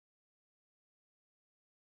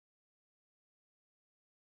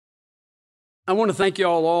I want to thank you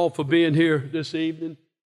all for being here this evening,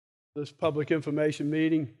 this public information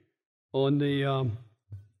meeting on the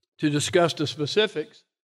to discuss the specifics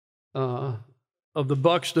of the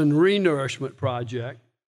Buxton Nourishment project,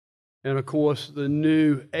 and of course the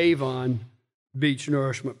new Avon Beach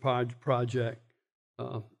Nourishment project.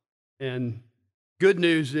 And good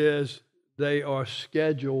news is they are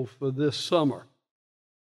scheduled for this summer,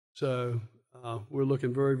 so we're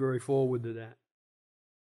looking very, very forward to that.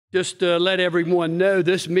 Just to let everyone know,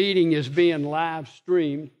 this meeting is being live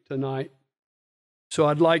streamed tonight. So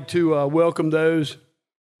I'd like to welcome those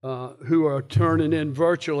who are turning in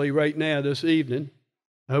virtually right now this evening.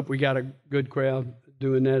 I hope we got a good crowd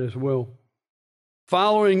doing that as well.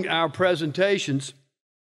 Following our presentations,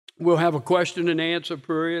 we'll have a question and answer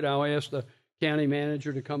period. I'll ask the county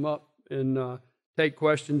manager to come up and take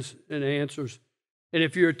questions and answers. And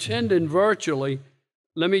if you're attending virtually,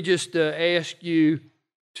 let me just ask you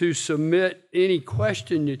to submit any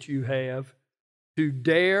question that you have to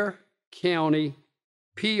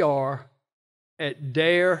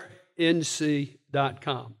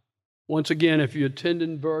darecountypr@darenc.com. Once again, if you're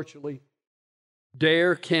attending virtually,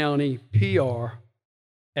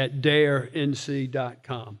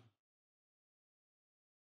 darecountypr@darenc.com.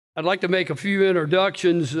 I'd like to make a few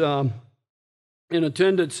introductions in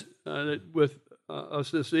attendance with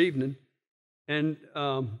us this evening, and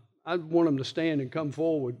I want them to stand and come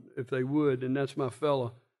forward if they would, and that's my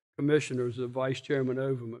fellow commissioners, Vice Chairman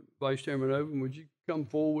Avon. Vice Chairman Avon, would you come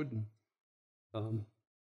forward? And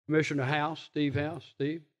Commissioner House, Steve House,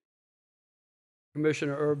 Steve.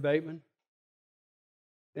 Commissioner Herb Bateman.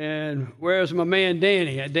 And where's my man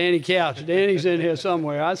Danny? Danny Couch. Danny's in here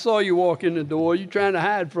somewhere. I saw you walk in the door. You trying to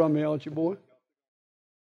hide from me, aren't you, boy?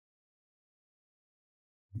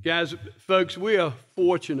 Guys, folks, we are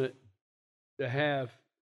fortunate to have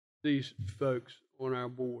these folks on our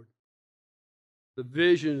board. The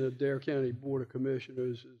vision of Dare County Board of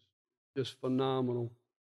Commissioners is just phenomenal,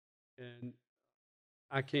 and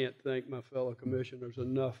I can't thank my fellow commissioners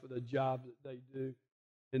enough for the job that they do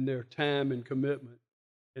and their time and commitment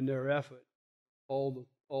and their effort, all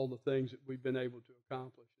the things that we've been able to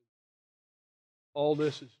accomplish. All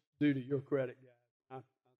this is due to your credit, guys. I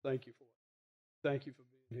thank you for it. Thank you for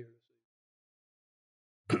being here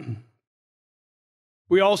this evening.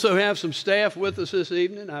 We also have some staff with us this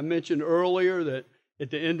evening. I mentioned earlier that at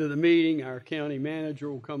the end of the meeting, our county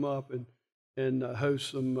manager will come up and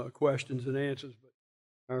host some questions and answers. But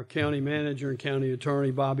our county manager and county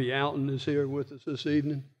attorney, Bobby Alton, is here with us this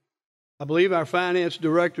evening. I believe our finance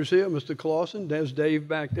director's here, Mr. Clausen. There's Dave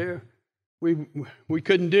back there. We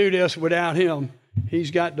couldn't do this without him.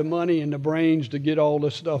 He's got the money and the brains to get all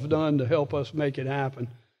this stuff done to help us make it happen.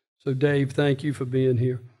 So, Dave, thank you for being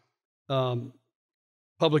here.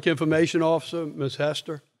 Public Information Officer, Ms.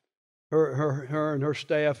 Hester, her and her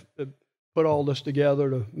staff put all this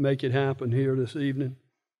together to make it happen here this evening.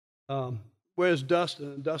 Where's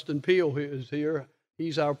Dustin? Dustin Peel is here.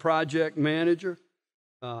 He's our project manager.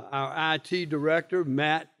 Our IT director,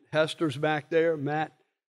 Matt Hester's back there. Matt,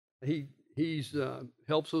 he's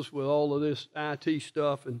helps us with all of this IT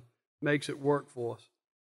stuff and makes it work for us.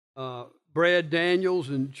 Brad Daniels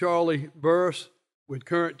and Charlie Burris with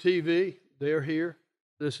Current TV, they're here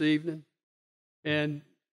this evening. And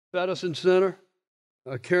Fessenden Center,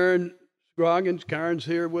 Karen Scroggins. Karen's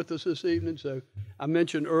here with us this evening. So I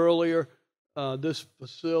mentioned earlier, this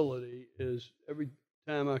facility is, every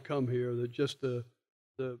time I come here, that just the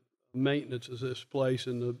maintenance of this place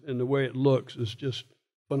and the way it looks is just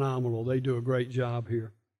phenomenal. They do a great job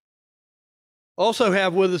here. Also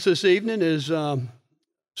have with us this evening is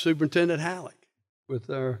Superintendent Halleck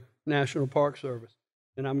with our National Park Service.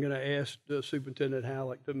 And I'm going to ask Superintendent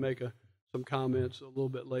Halleck to make some comments a little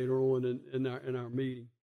bit later on in our meeting.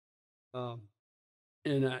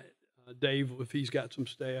 Dave, if he's got some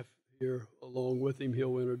staff here along with him,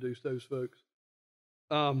 he'll introduce those folks.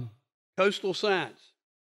 Coastal Science.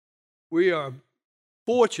 We are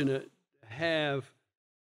fortunate to have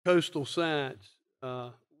Coastal Science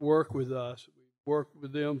work with us. We've worked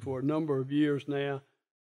with them for a number of years now,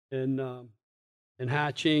 and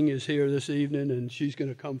Hai Ching is here this evening, and she's going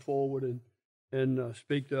to come forward and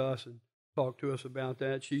speak to us and talk to us about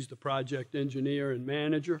that. She's the project engineer and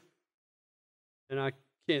manager, and I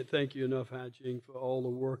can't thank you enough, Hai Ching, for all the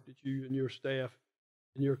work that you and your staff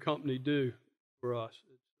and your company do for us.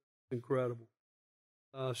 It's incredible.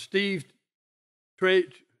 Steve, I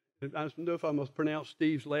don't know if I must pronounce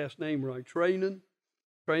Steve's last name right. Trainin.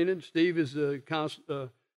 Steve is the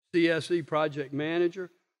CSE project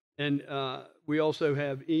manager, and we also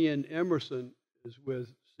have Ian Emerson is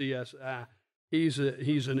with CSI. He's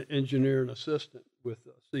an engineer and assistant with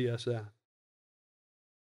CSI.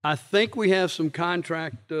 I think we have some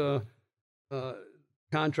contractors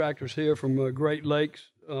here from Great Lakes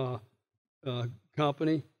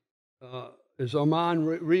Company. Is Armand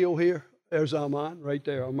Real here? There's Armand, right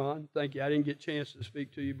there, Armand. Thank you. I didn't get a chance to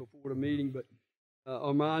speak to you before the meeting, but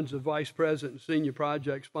Armand's the Vice President and Senior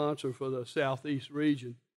Project Sponsor for the Southeast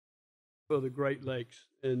region for the Great Lakes.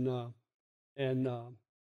 And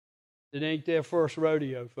it ain't their first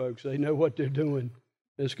rodeo, folks. They know what they're doing.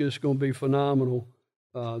 It's just going to be phenomenal,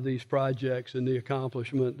 these projects and the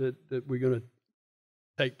accomplishment that we're going to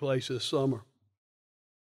take place this summer.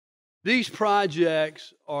 These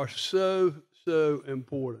projects are so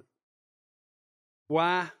important.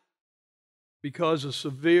 Why? Because of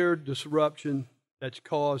severe disruption that's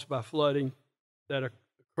caused by flooding that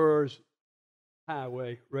occurs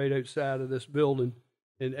highway right outside of this building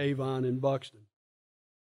in Avon and Buxton.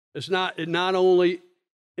 It not only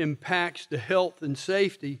impacts the health and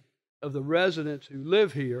safety of the residents who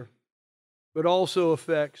live here, but also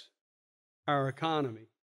affects our economy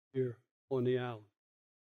here on the island.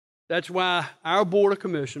 That's why our Board of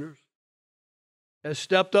Commissioners has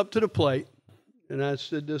stepped up to the plate, and I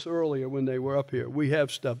said this earlier when they were up here. We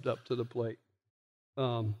have stepped up to the plate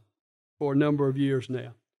for a number of years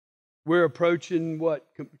now. We're approaching, what,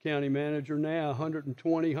 County Manager, now $120,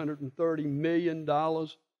 $130 million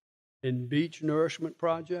in beach nourishment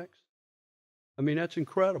projects. I mean, that's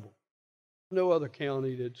incredible. No other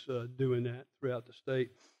county that's doing that throughout the state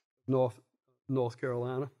of North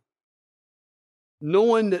Carolina.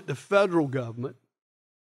 Knowing that the federal government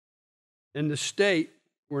and the state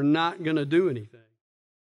were not going to do anything,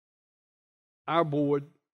 our board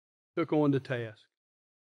took on the task.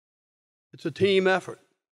 It's a team effort.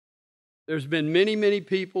 There's been many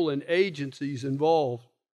people and agencies involved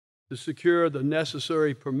to secure the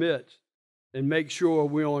necessary permits and make sure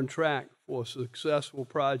we're on track for a successful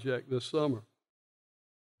project this summer.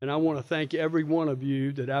 And I want to thank every one of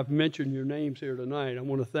you that I've mentioned your names here tonight. I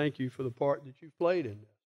want to thank you for the part that you've played in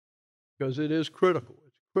this, because it is critical.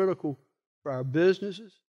 It's critical for our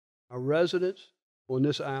businesses, our residents on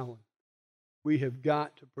this island. We have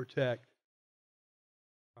got to protect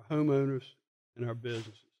our homeowners and our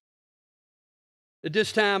businesses. At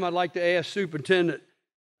this time, I'd like to ask Superintendent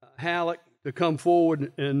Halleck to come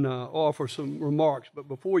forward and offer some remarks. But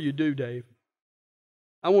before you do, Dave,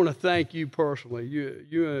 I want to thank you personally.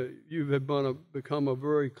 You have become a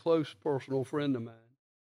very close personal friend of mine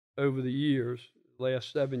over the years, the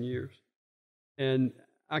last 7 years. And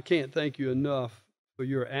I can't thank you enough for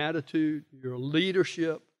your attitude, your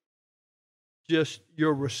leadership, just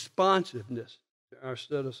your responsiveness to our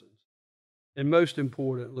citizens. And most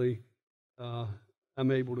importantly,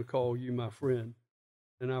 I'm able to call you my friend.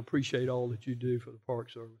 And I appreciate all that you do for the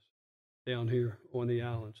Park Service down here on the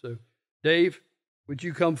island. So, Dave, would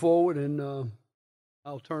you come forward, and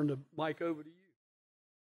I'll turn the mic over to you.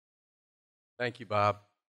 Thank you, Bob.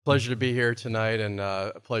 Pleasure to be here tonight, and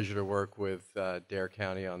a pleasure to work with Dare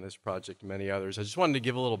County on this project and many others. I just wanted to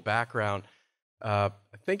give a little background. I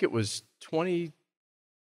think it was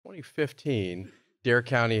 2015, Dare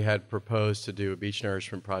County had proposed to do a beach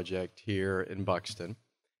nourishment project here in Buxton.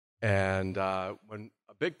 And when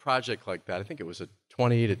a big project like that, I think it was a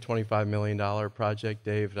 $20 to $25 million project,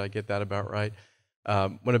 Dave, did I get that about right?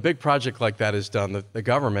 When a big project like that is done, the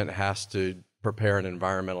government has to prepare an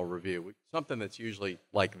environmental review, something that's usually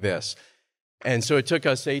like this. And so it took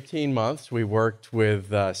us 18 months. We worked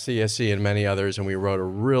with CSE and many others, and we wrote a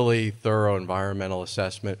really thorough environmental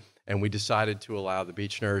assessment, and we decided to allow the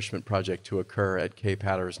beach nourishment project to occur at Cape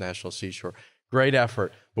Hatteras National Seashore. Great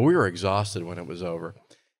effort, but we were exhausted when it was over.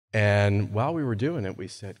 And while we were doing it, we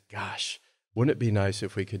said, gosh, wouldn't it be nice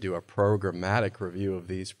if we could do a programmatic review of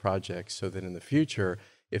these projects so that in the future,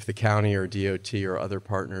 if the county or DOT or other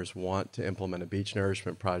partners want to implement a beach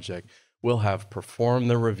nourishment project, we'll have performed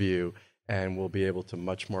the review and we'll be able to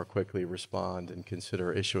much more quickly respond and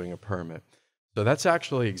consider issuing a permit. So that's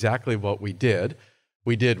actually exactly what we did.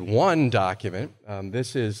 We did one document.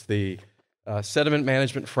 This is the Sediment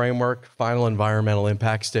Management Framework, Final Environmental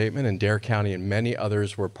Impact Statement, and Dare County and many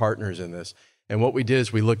others were partners in this. And what we did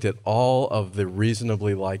is we looked at all of the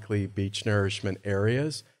reasonably likely beach nourishment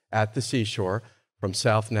areas at the seashore, from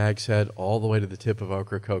South Nags Head all the way to the tip of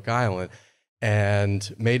Ocracoke Island,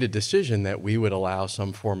 and made a decision that we would allow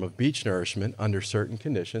some form of beach nourishment under certain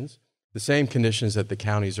conditions, the same conditions that the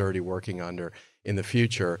county's already working under in the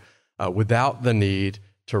future, without the need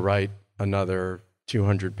to write another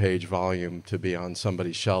 200-page volume to be on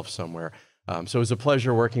somebody's shelf somewhere. So it was a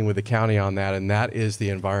pleasure working with the county on that, and that is the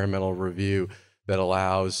environmental review that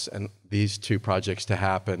allows these two projects to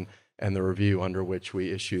happen, and the review under which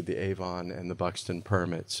we issued the Avon and the Buxton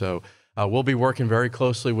permit. So We'll be working very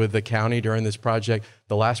closely with the county during this project.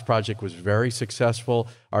 The last project was very successful.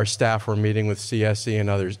 Our staff were meeting with CSE and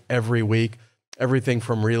others every week. Everything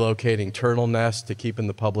from relocating turtle nests to keeping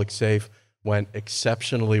the public safe went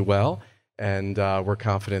exceptionally well, and we're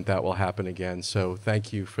confident that will happen again. So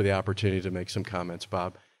thank you for the opportunity to make some comments,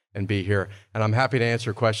 Bob, and be here. And I'm happy to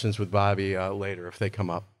answer questions with Bobby later if they come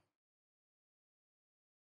up.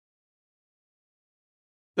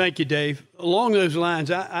 Thank you, Dave. Along those lines,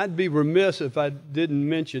 I'd be remiss if I didn't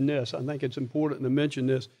mention this. I think it's important to mention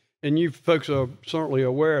this, and you folks are certainly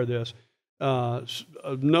aware of this. A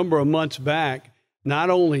number of months back, not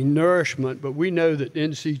only Nourishment, but we know that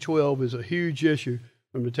NC-12 is a huge issue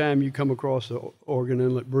from the time you come across the Oregon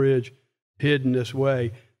Inlet Bridge hidden this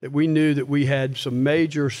way, that we knew that we had some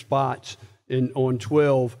major spots on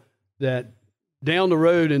 12 that down the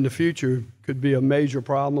road in the future could be a major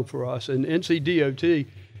problem for us. And NCDOT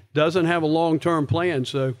doesn't have a long-term plan.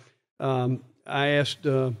 So I asked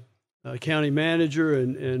County Manager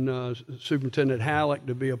and Superintendent Halleck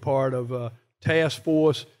to be a part of a task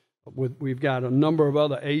force. We've got a number of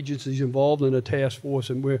other agencies involved in the task force,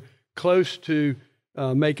 and we're close to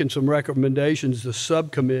making some recommendations, the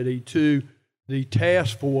subcommittee, to the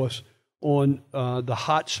task force on the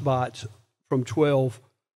hot spots from 12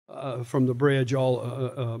 from the bridge,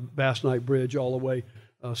 Bass Knight Bridge, all the way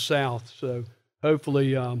south. So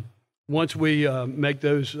hopefully, once we make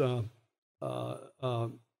those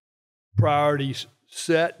priorities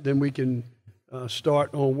set, then we can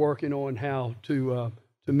start on working on how to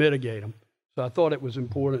mitigate them. So I thought it was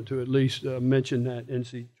important to at least mention that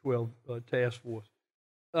NC-12 task force.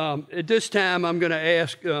 At this time, I'm going to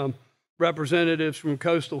ask representatives from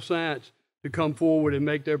Coastal Science to come forward and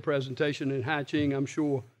make their presentation. And Hai-Ching, I'm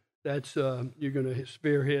sure that's you're going to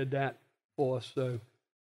spearhead that for us. So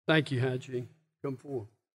thank you, Hai-Ching. Come forward.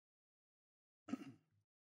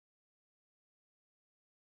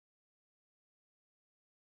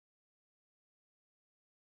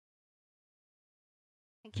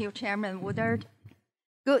 Thank you, Chairman Woodard.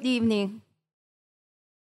 Good evening.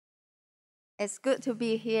 It's good to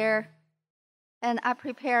be here. And I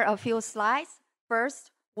prepared a few slides.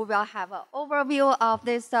 First, we will have an overview of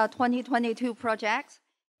this 2022 project.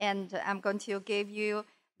 And I'm going to give you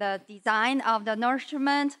the design of the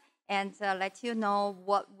Nourishment and let you know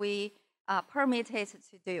what we permitted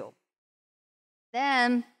to do.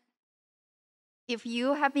 Then, if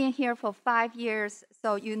you have been here for 5 years,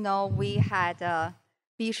 so you know we had a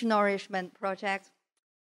beach nourishment project.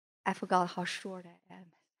 I forgot how short I am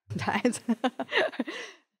sometimes.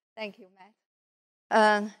 Thank you,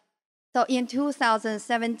 Matt. So in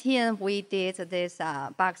 2017, we did this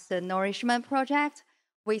Buxton Nourishment project.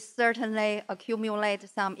 We certainly accumulated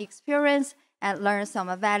some experience and learned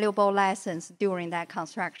some valuable lessons during that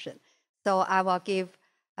construction. So I will give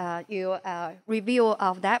you a review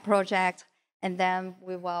of that project, and then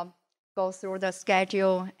we will go through the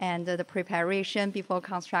schedule and the preparation before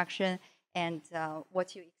construction and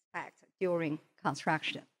what you expect during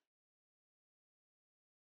construction.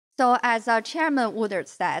 So as Chairman Woodard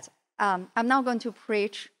said, I'm not going to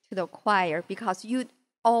preach to the choir because you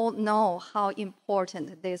all know how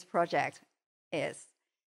important this project is.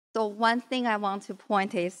 So one thing I want to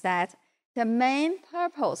point is that the main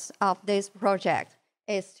purpose of this project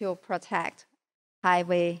is to protect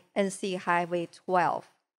NC Highway 12.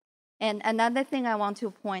 And another thing I want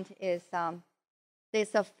to point is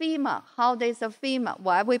there's a FEMA. How there's a FEMA?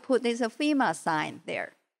 Why we put this FEMA sign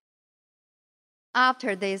there?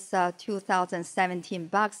 After this 2017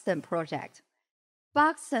 Buxton project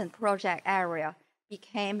area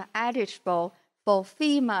became eligible for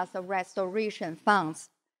FEMA's restoration funds.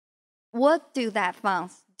 What do that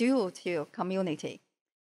funds do to community?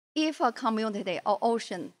 If a community or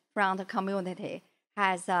oceanfront community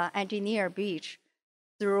has an engineered beach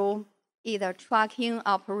through either trucking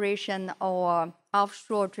operation or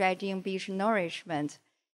offshore dredging beach nourishment,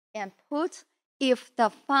 and if the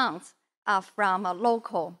funds are from a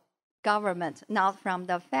local government, not from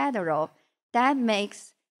the federal, that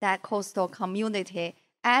makes that coastal community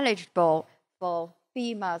eligible for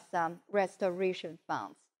FEMA's restoration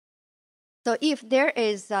funds. So if there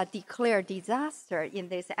is a declared disaster in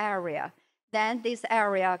this area, then this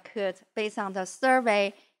area could, based on the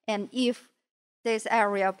survey, and if this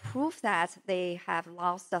area proves that they have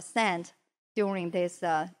lost the sand during this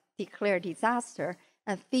declared disaster,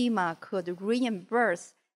 and FEMA could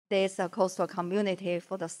reimburse this coastal community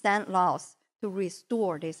for the sand loss to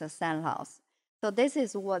restore this sand loss. So this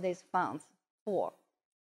is what this funds for.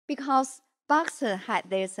 Because Buxton had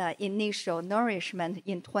this initial nourishment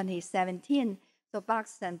in 2017, so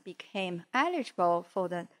Buxton became eligible for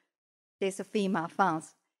this FEMA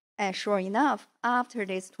funds. And sure enough, after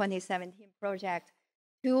this 2017 project,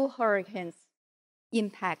 2 hurricanes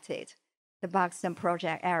impacted the Buxton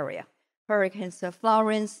project area. Hurricanes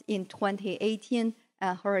Florence in 2018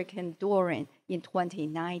 and Hurricane Dorian in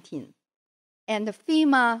 2019. And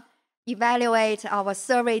FEMA evaluate our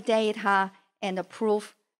survey data and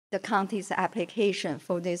approve the county's application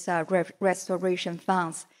for this restoration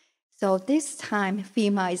funds. So this time,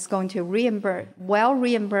 FEMA is going to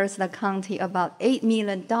reimburse the county about $8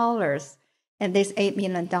 million, and this $8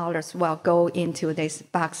 million will go into this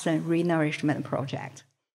Buxton Renourishment project.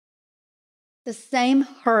 The same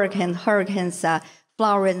hurricanes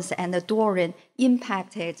Florence and Dorian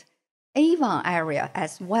impacted Avon area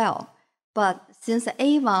as well. But since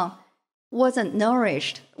Avon wasn't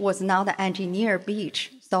nourished, was not an engineered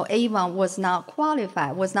beach, so Avon was not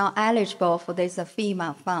qualified, was not eligible for this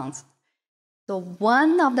FEMA funds. So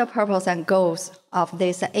one of the purpose and goals of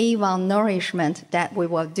this Avon nourishment that we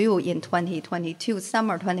will do in 2022,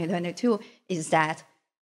 summer 2022, is that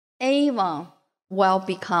Avon will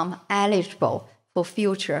become eligible for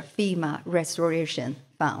future FEMA restoration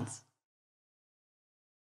funds.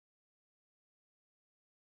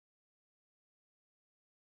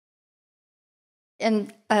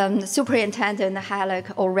 And Superintendent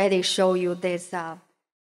Halleck already showed you this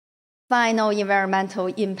final environmental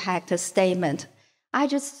impact statement. I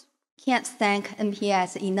just can't thank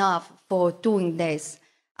NPS enough for doing this.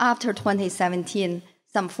 After 2017,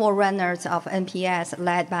 some forerunners of NPS,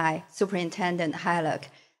 led by Superintendent Halleck,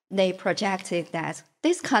 they projected that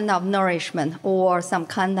this kind of nourishment or some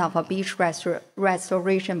kind of a beach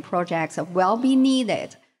restoration projects will be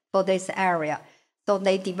needed for this area. So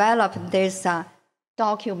they developed this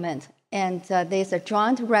document, and this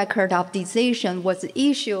joint record of decision was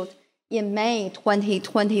issued in May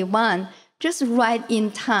 2021, just right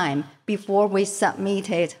in time before we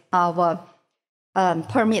submitted our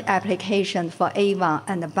permit application for Avon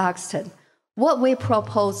and Buxton. What we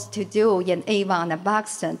propose to do in Avon and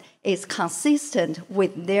Buxton is consistent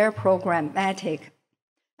with their programmatic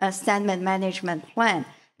sediment management plan.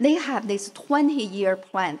 They have this 20-year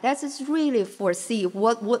plan that is really foresee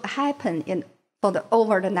what would happen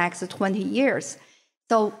over the next 20 years.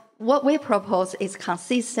 So what we propose is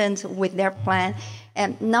consistent with their plan,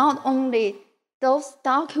 and not only those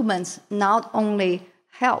documents not only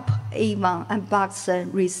help Avon and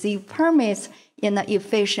Buxton receive permits in an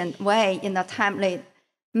efficient way, in a timely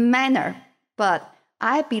manner, but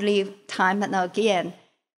I believe time and again,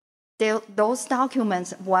 those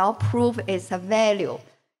documents will prove its value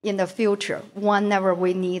in the future whenever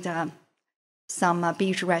we need some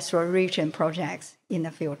beach restoration projects in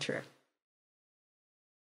the future.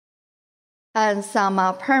 And some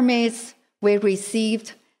permits we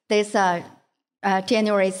received this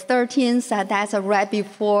January 13th, that's right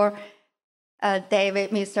before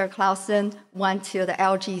Mr. Clausen went to the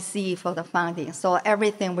LGC for the funding. So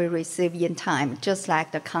everything we received in time, just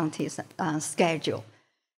like the county's schedule.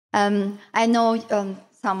 I know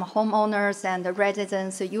some homeowners and the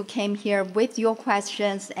residents, you came here with your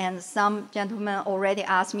questions, and some gentlemen already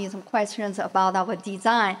asked me some questions about our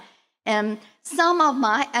design. And some of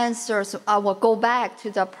my answers, I will go back to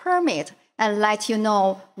the permit and let you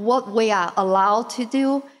know what we are allowed to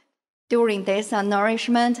do during this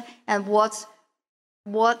nourishment and what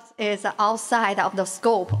is outside of the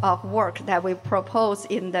scope of work that we propose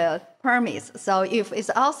in the permits. So if it's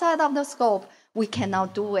outside of the scope, we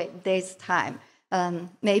cannot do it this time.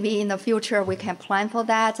 Maybe in the future we can plan for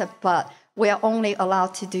that, but we are only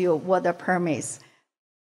allowed to do what the permits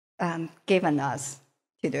given us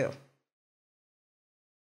to do.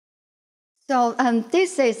 So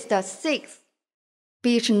this is the 6th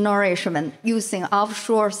beach nourishment using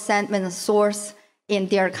offshore sediment source in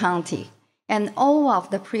Dare County. And all of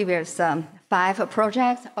the previous 5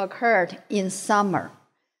 projects occurred in summer.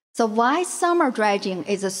 So why summer dredging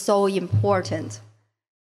is so important?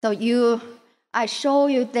 So I show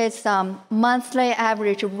you this monthly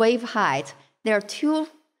average wave height. There are 2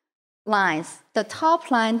 lines. The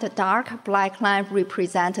top line, the dark black line,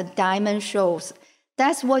 represent diamond shoals.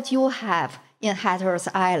 That's what you have in Hatteras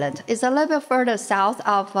Island. It's a little bit further south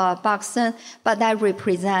of Buxton, but that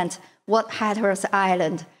represents what Hatteras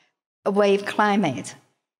Island wave climate.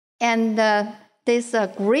 And this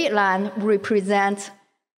grid line represents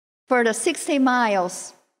for the 60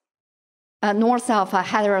 miles north of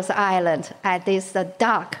Hatteras Island at this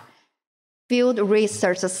Duck Field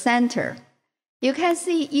Research Center. You can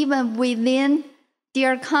see even within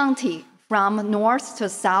Dare County, from north to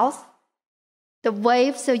south, the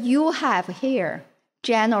waves that you have here,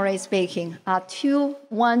 generally speaking, are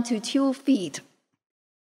 1 to 2 feet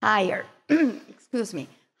higher. Excuse me,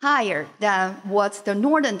 higher than what the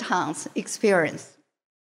northern towns experience.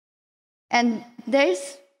 And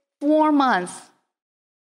this 4 months,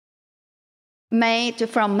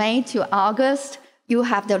 from May to August, you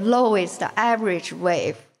have the lowest average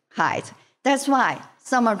wave height. That's why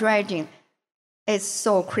summer dredging is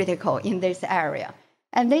so critical in this area.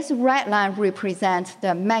 And this red line represents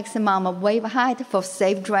the maximum wave height for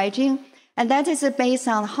safe dredging, and that is based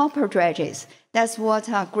on hopper dredges. That's what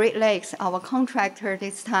Great Lakes, our contractor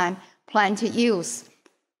this time, plan to use.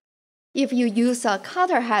 If you use a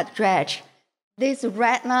cutter head dredge, this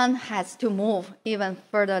red line has to move even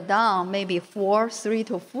further down, maybe 3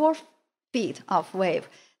 to 4 feet of wave,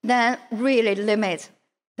 then really limit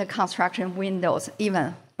the construction windows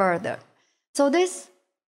even further. So this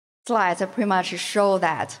slide pretty much show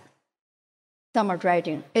that summer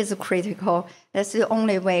dredging is critical. That's the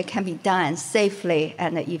only way it can be done safely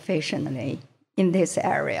and efficiently in this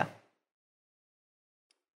area.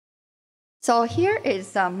 So here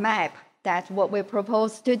is a map that's what we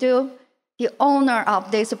propose to do. The owner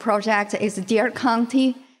of this project is Dare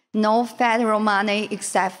County. No federal money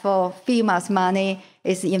except for FEMA's money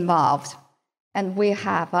is involved. And we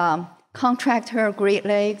have contractor Great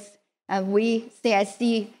Lakes, and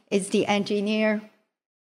CIC is the engineer.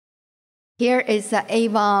 Here is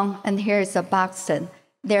Avon, and here is Buxton.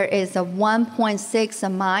 There is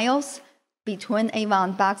 1.6 miles between Avon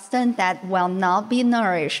and Buxton that will not be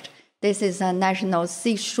nourished. This is a national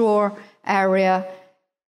seashore area,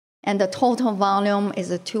 and the total volume is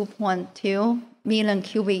 2.2 million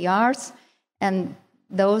cubic yards. And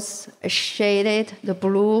those shaded, the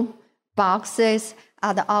blue boxes,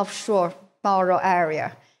 are the offshore borrow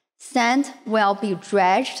area. Sand will be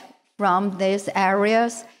dredged from these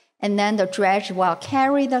areas, and then the dredge will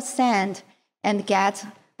carry the sand and get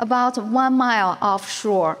about 1 mile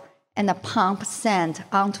offshore and pump sand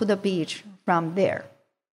onto the beach from there.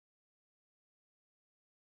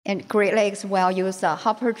 And Great Lakes will use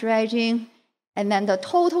hopper dredging, and then the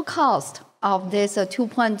total cost of this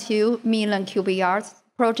 2.2 million cubic yards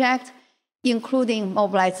project, including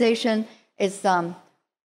mobilization, is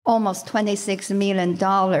almost $26 million.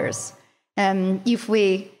 And if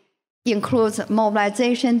we include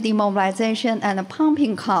mobilization, demobilization, and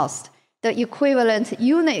pumping cost, the equivalent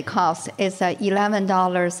unit cost is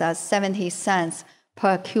 $11.70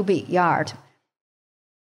 per cubic yard.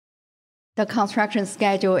 The construction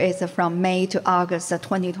schedule is from May to August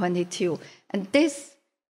 2022. And this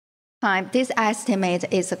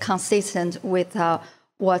estimate is consistent with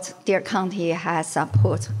what Dare County has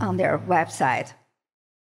put on their website.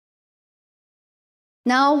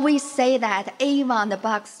 Now we say that Avon and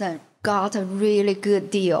Buxton got a really good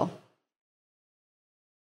deal.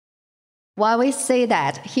 Why we say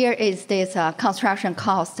that? Here is this construction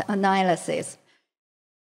cost analysis.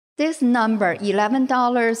 This number,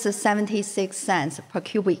 $11.76 per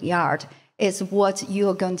cubic yard, is what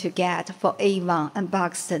you're going to get for Avon and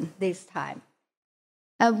Buxton this time.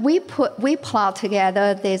 And we plot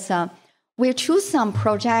together this, we choose some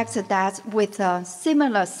projects that with a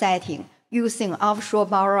similar setting, using offshore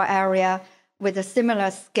borrow area with a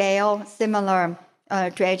similar scale, similar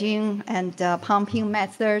dredging and pumping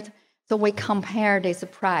method. So we compare this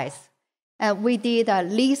price. And we did a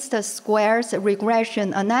least squares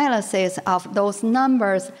regression analysis of those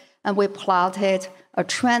numbers, and we plotted a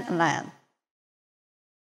trend line.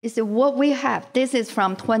 This is what we have. This is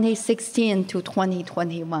from 2016 to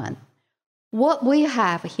 2021. What we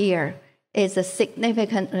have here is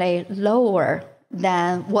significantly lower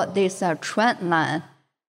than what this trend line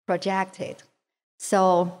projected.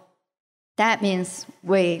 So that means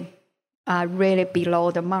we are really below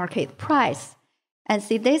the market price. And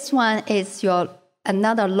see, this one is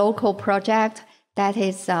another local project that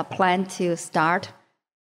is planned to start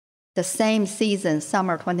the same season,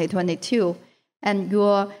 summer 2022. And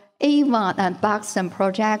your Avon and Buxton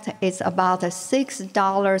project is about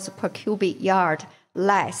 $6 per cubic yard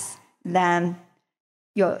less than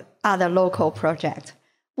your other local project.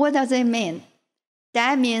 What does it mean?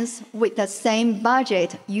 That means with the same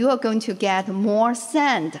budget, you are going to get more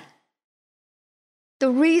sand.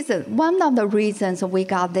 One of the reasons we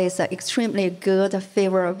got this extremely good,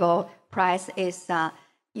 favorable price is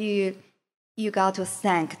you got to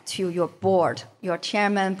thank to your board, your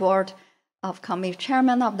chairman of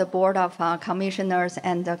the board of commissioners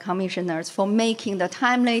and the commissioners for making the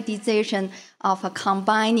timely decision of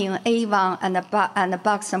combining Avon and the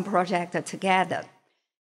Buxton project together.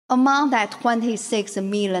 Among that $26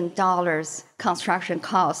 million construction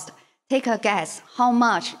cost, take a guess, how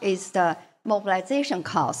much is the mobilization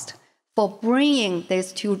cost for bringing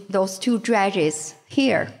those two dredges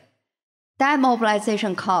here? That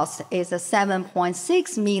mobilization cost is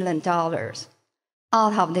 $7.6 million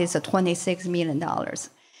out of this $26 million.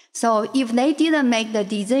 So if they didn't make the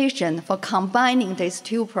decision for combining these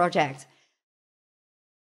two projects,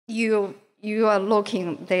 you are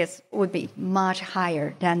looking, this would be much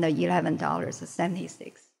higher than the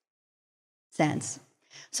 $11.76.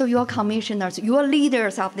 So your commissioners, your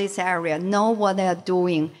leaders of this area know what they're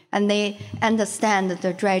doing, and they understand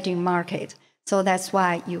the dredging market. So that's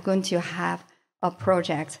why you're going to have a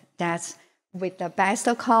project that's with the best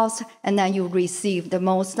cost, and then you receive the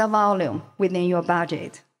most volume within your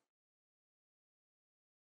budget.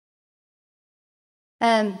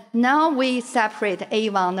 And now we separate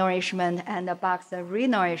Avon nourishment and the Buxton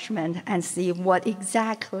renourishment and see what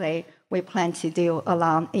exactly we plan to do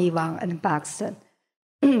along Avon and Buxton.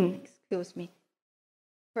 Excuse me.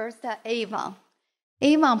 First, Avon.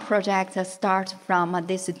 Avon project starts from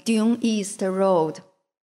this Dune East Road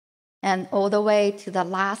and all the way to the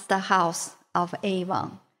last house of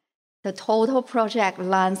Avon. The total project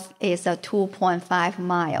length is 2.5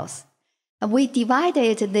 miles. And we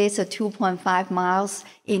divided this 2.5 miles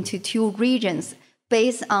into two regions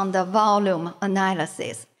based on the volume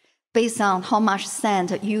analysis, based on how much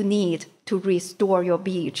sand you need to restore your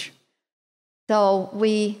beach. So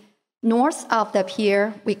north of the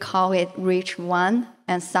pier, we call it Reach 1,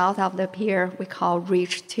 and south of the pier, we call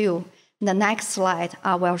Reach 2. In the next slide,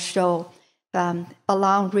 I will show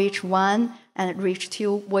along Reach 1 and Reach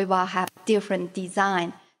 2, we will have different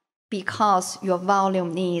design because your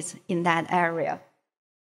volume needs in that area.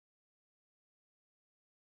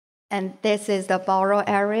 And this is the borrow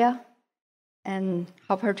area. And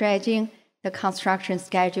hopper dredging, the construction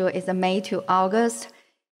schedule is May to August.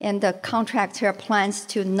 And the contractor plans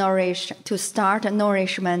to start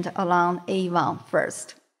nourishment along Avon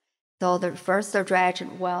first. So the first dredge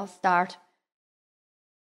will start.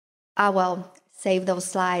 I will save those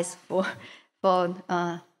slides for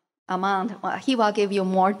Amand. He will give you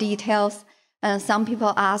more details. And some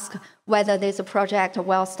people ask whether this project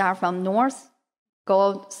will start from north,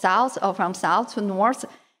 go south, or from south to north.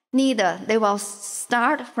 Neither. They will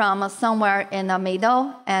start from somewhere in the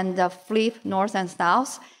middle and flip north and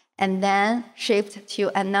south, and then shift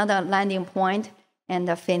to another landing point and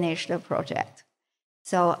finish the project.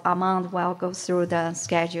 So Amand will go through the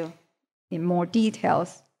schedule in more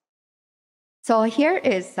details. So here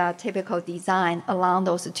is a typical design along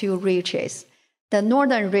those two reaches. The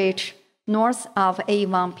northern reach, north of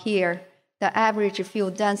Avon Pier, the average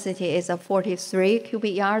fuel density is 43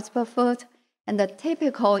 cubic yards per foot, and the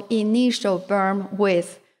typical initial berm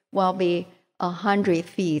width will be 100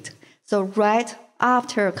 feet. So right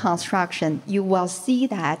after construction, you will see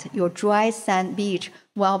that your dry sand beach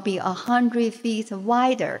will be 100 feet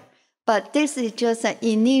wider. But this is just an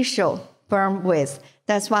initial berm width.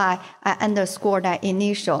 That's why I underscore that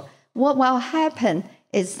initial. What will happen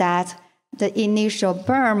is that the initial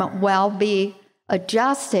berm will be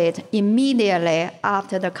adjusted immediately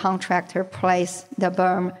after the contractor places the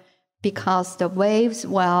berm, because the waves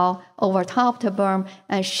will overtop the berm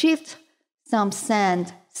and shift some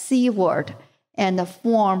sand seaward and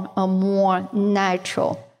form a more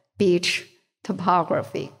natural beach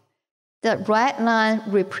topography. The red line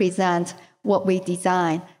represents what we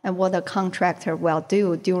design and what the contractor will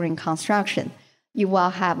do during construction. You will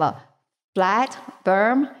have a flat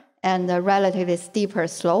berm and a relatively steeper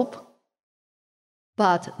slope,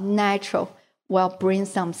 but natural will bring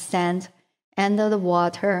some sand under the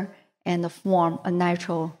water and form a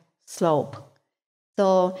natural slope.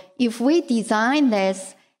 So if we design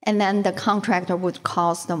this, and then the contractor would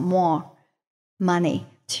cost more money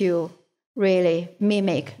to really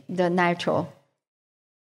mimic the natural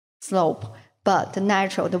slope, but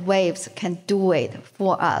the waves can do it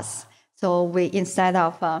for us. So we, instead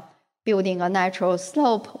of building a natural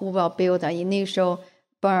slope, we will build an initial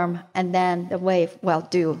berm, and then the wave will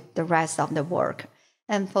do the rest of the work.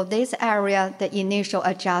 And for this area, the initial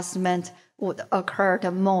adjustment would occur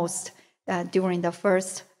the most during the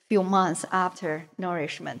first few months after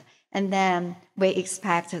nourishment. And then we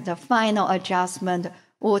expect the final adjustment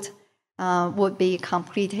would be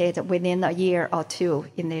completed within a year or two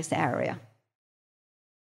in this area.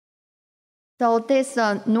 So this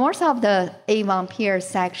north of the Avon Pier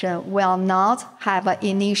section will not have an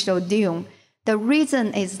initial dune. The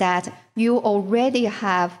reason is that you already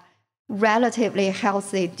have relatively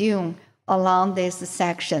healthy dune along this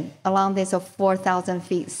section, along this 4,000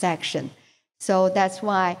 feet section. So that's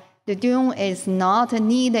why the dune is not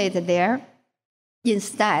needed there.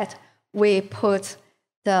 Instead, we put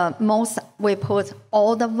all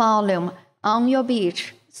the volume on your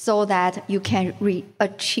beach so that you can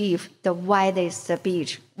achieve the widest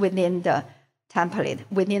beach within the template,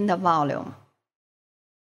 within the volume.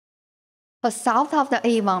 For south of the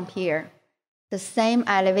Avon Pier, the same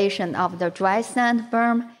elevation of the dry sand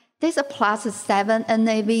berm, this +7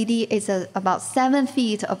 NAVD is about 7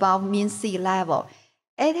 feet above mean sea level.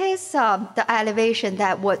 It is the elevation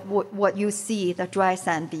that what you see, the dry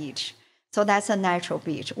sand beach. So that's a natural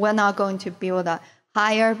beach. We're not going to build a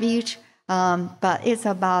higher beach, but it's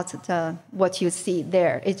about what you see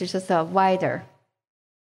there. It's just wider.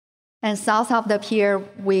 And south of the pier,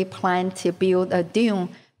 we plan to build a dune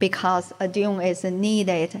because a dune is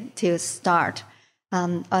needed to start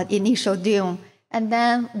an initial dune. And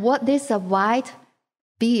then what is a white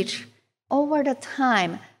beach? Over the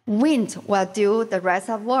time, wind will do the rest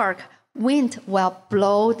of work. Wind will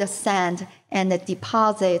blow the sand and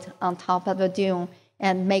deposit on top of the dune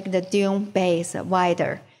and make the dune base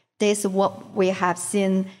wider. This is what we have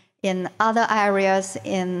seen in other areas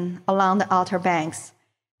along the Outer Banks.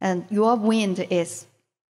 And your wind is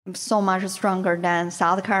so much stronger than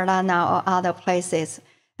South Carolina or other places.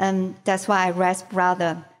 And that's why Rice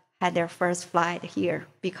Brothers had their first flight here,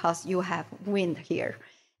 because you have wind here.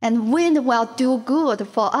 And wind will do good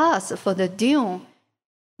for us, for the dune.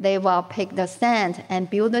 They will pick the sand and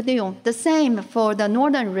build the dune. The same for the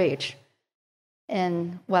northern ridge,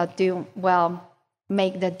 and will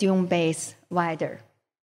make the dune base wider.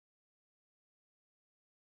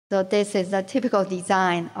 So this is the typical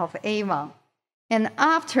design of Avon. And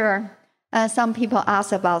after, some people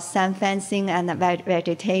ask about sand fencing and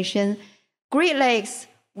vegetation. Great Lakes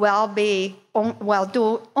will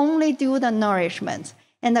only do the nourishment.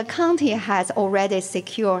 And the county has already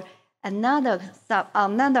secured another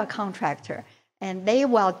contractor, and they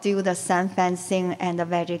will do the sand fencing and the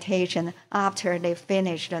vegetation after they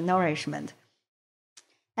finish the nourishment.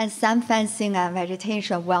 And sand fencing and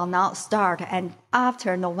vegetation will not start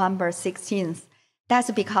after November 16th. That's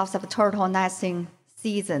because of turtle nesting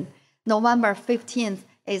season. November 15th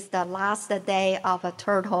is the last day of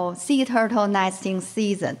sea turtle nesting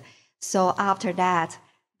season. So after that,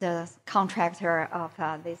 the contractor of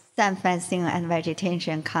the sand fencing and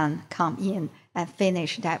vegetation can come in and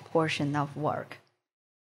finish that portion of work.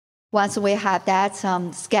 Once we have that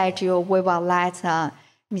schedule, we will let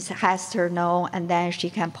Ms. Hester know, and then she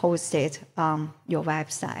can post it on your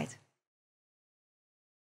website.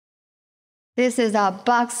 This is a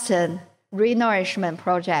Buxton Renourishment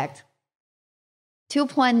project.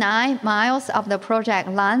 2.9 miles of the project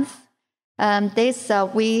length.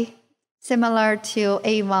 Similar to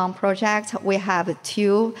Avon project, we have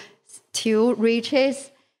two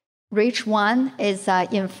reaches. Reach 1 is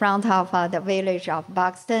in front of the village of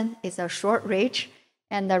Buxton. It's a short reach,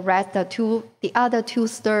 and the other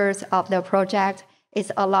 2/3 of the project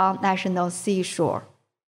is along National Seashore.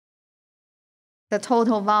 The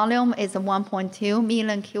total volume is 1.2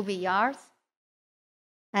 million cubic yards,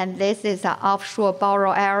 and this is an offshore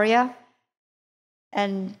borrow area.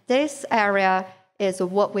 And this area is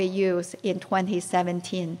what we use in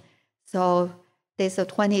 2017. So this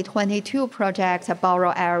 2022 project,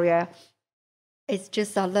 borrow area, is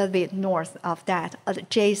just a little bit north of that,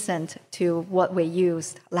 adjacent to what we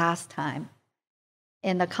used last time.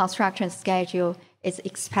 And the construction schedule is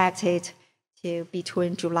expected to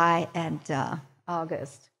between July and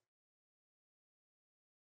August.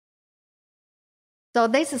 So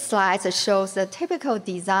this slide shows the typical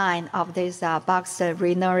design of this Buxton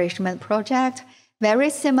Renourishment project, very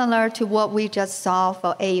similar to what we just saw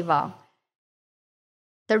for Avon.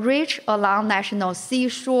 The ridge along National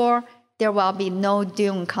Seashore, there will be no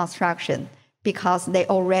dune construction because they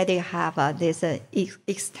already have this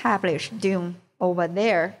established dune over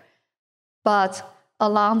there. But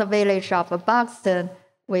along the village of Buxton,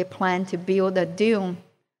 we plan to build a dune,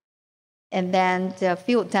 and then the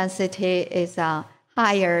field density is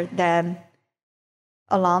higher than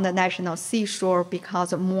along the National Seashore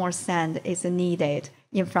because more sand is needed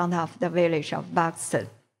in front of the village of Buxton.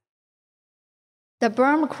 The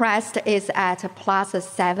berm crest is at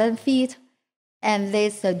 +7 feet, and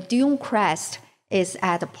this dune crest is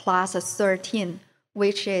at +13,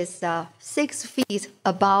 which is 6 feet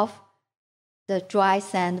above the dry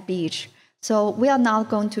sand beach. So we are not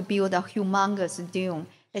going to build a humongous dune.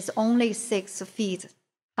 It's only 6 feet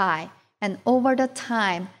high, and over the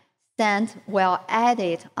time, sand will add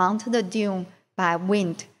it onto the dune by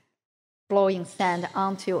wind, blowing sand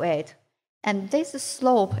onto it. And this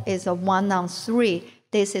slope is a 1-on-3.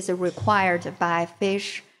 This is required by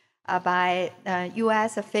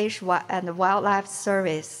U.S. Fish and Wildlife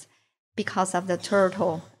Service because of the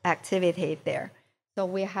turtle activity there. So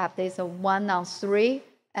we have this 1-on-3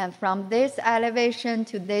 And from this elevation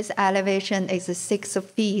to this elevation is 6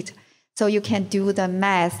 feet. So you can do the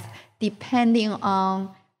math depending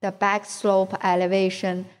on the back slope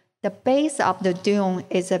elevation. The base of the dune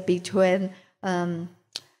is between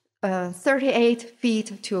 38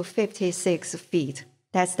 feet to 56 feet.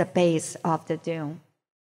 That's the base of the dune.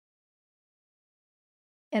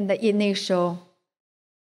 And the initial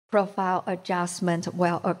profile adjustment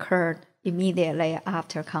will occur immediately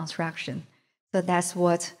after construction. So that's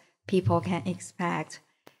what people can expect.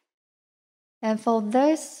 And for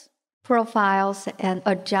these profiles and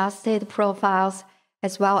adjusted profiles,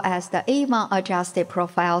 as well as the Avon adjusted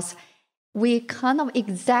profiles, we kind of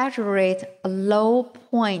exaggerate a low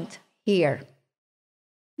point here.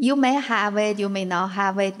 You may have it, you may not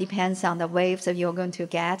have it, depends on the waves that you're going to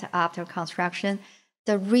get after construction.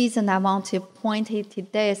 The reason I want to point it to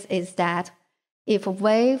this is that if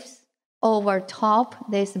waves overtop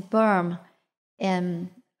this berm, and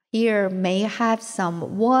here may have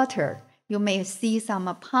some water, you may see some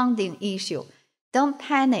ponding issue. Don't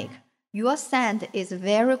panic. Your sand is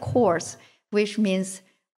very coarse, which means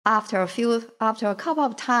after a couple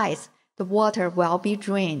of tides, the water will be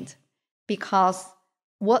drained, because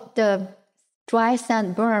what the dry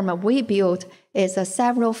sand berm we built is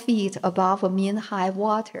several feet above mean high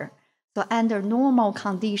water. So under normal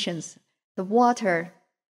conditions, the water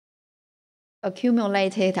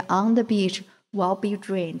accumulated on the beach will be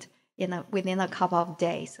drained within a couple of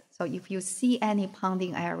days. So if you see any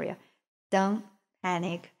ponding area, don't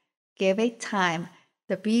panic. Give it time.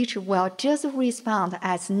 The beach will just respond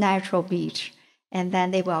as natural beach, and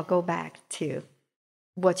then they will go back to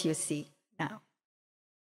what you see now.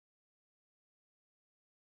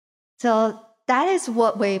 So that is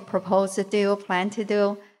what we propose to do, plan to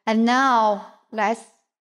do. And now let's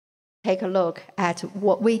take a look at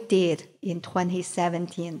what we did in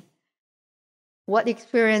 2017. What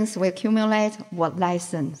experience we accumulate, what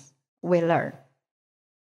lessons we learn.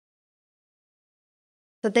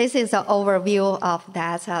 So this is an overview of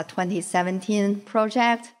that 2017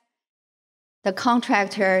 project. The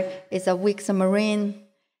contractor is a Buxton Marine,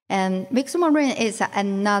 and Buxton Marine is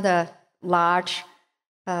another large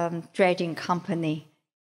dredging company.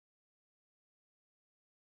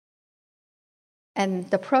 And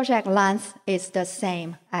the project length is the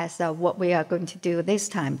same as what we are going to do this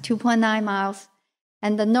time, 2.9 miles.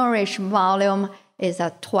 And the Nourishment volume is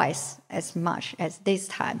twice as much as this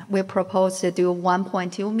time. We propose to do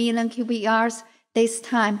 1.2 million cubic yards this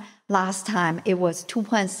time. Last time it was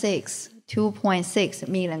 2.6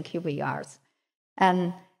 million cubic yards.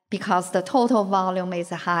 And because the total volume is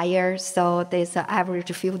higher, so this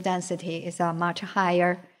average fuel density is much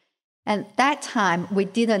higher. And that time we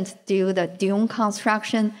didn't do the dune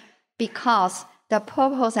construction because the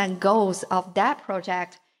purpose and goals of that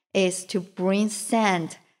project is to bring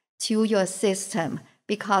sand to your system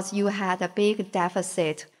because you had a big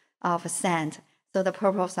deficit of sand. So the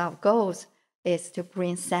purpose of goals is to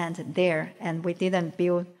bring sand there, and we didn't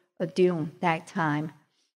build a dune that time.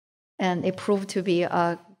 And it proved to be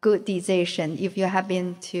a good decision. If you have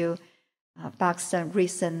been to Buxton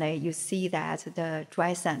recently, you see that the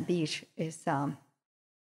dry sand beach is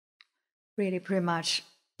really pretty much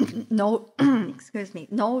no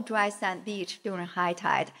dry sand beach during high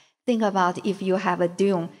tide. Think about if you have a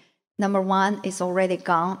dune. Number one, it's already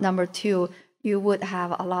gone. Number two, you would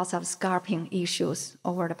have a lot of scarping issues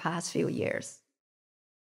over the past few years.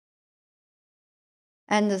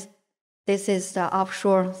 And this is the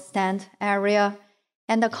offshore sand area.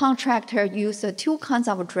 And the contractor used two kinds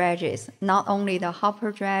of dredges, not only the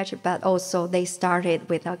hopper dredge, but also they started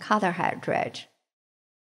with a cutter head dredge.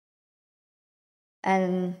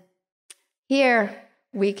 And here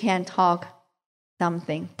we can talk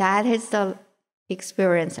something. That is the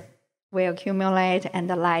experience we accumulate and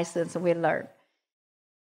the lessons we learn.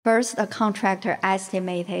 First, the contractor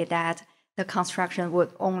estimated that the construction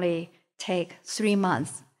would only take 3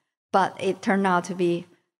 months, but it turned out to be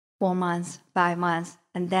 4 months, 5 months,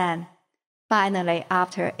 and then finally,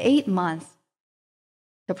 after 8 months,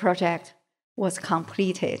 the project was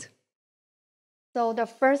completed. So the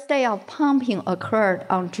first day of pumping occurred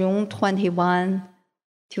on June 21,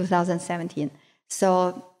 2017.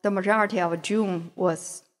 So the majority of June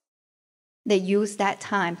they used that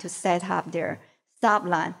time to set up their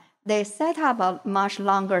subline. They set up a much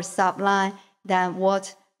longer subline than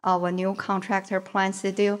what our new contractor plans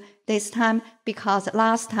to do this time, because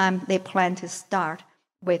last time they planned to start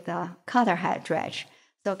with a cutter head dredge.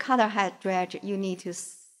 So cutter head dredge, you need to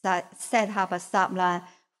set up a subline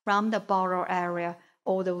from the borrow area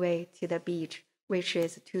all the way to the beach, which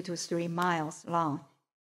is 2 to 3 miles long.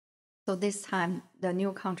 So this time, the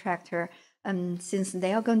new contractor since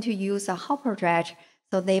they are going to use a hopper dredge,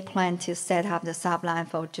 so they plan to set up the subline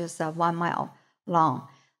for just 1 mile long.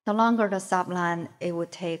 The longer the subline, it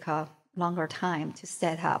would take a longer time to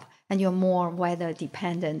set up, and you're more weather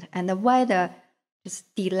dependent. And the weather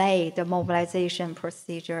just delay the mobilization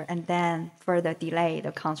procedure and then further delay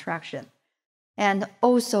the construction. And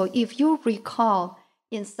also, if you recall,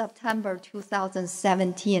 in September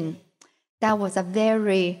 2017, that was a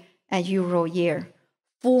very unusual year.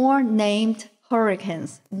 4 named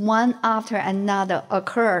hurricanes, one after another,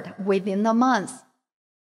 occurred within a month.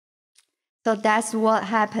 So that's what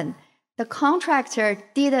happened. The contractor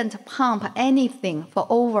didn't pump anything for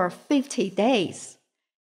over 50 days.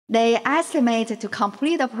 They estimated to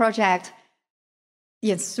complete the project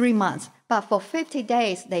in 3 months, but for 50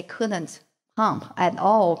 days, they couldn't pump at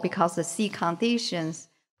all because the sea conditions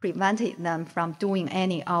prevented them from doing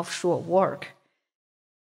any offshore work.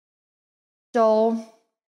 So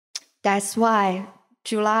that's why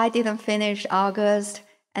July didn't finish August,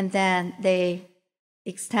 and then they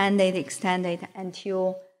extended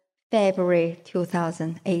until February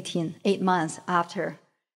 2018, 8 months after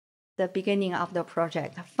the beginning of the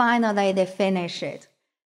project. Finally, they finished it.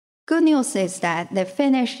 Good news is that they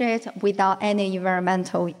finished it without any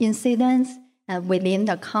environmental incidents and within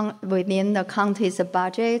the county's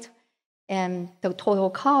budget, and the total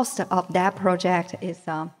cost of that project is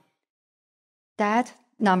that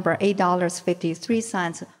number,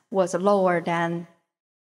 $8.53, was lower than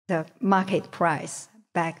the market price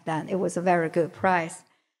back then. It was a very good price.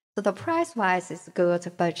 So the price-wise is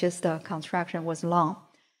good, but just the construction was long.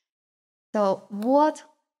 So what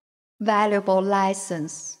valuable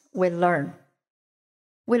lessons we learn?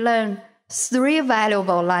 We learned 3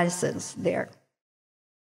 valuable lessons there.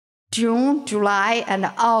 June, July, and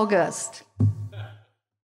August.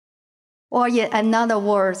 Or in other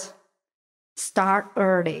words, start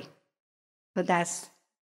early. So that's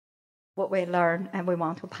what we learned, and we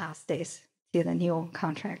want to pass this to the new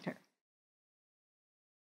contractor.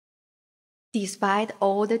 Despite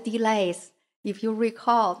all the delays, if you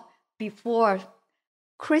recall, before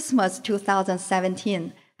Christmas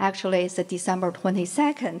 2017, actually it's December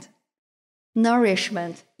 22nd,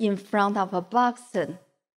 Nourishment in front of Buxton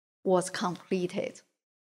was completed.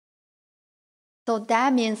 So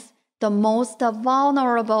that means the most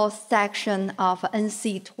vulnerable section of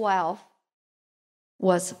NC-12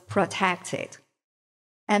 was protected.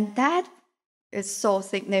 And that is so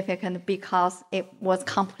significant because it was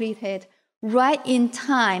completed right in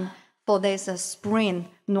time for this spring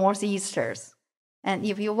northeasters. And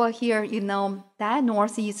if you were here, you know that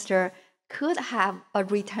northeaster could have a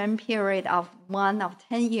return period of 1 of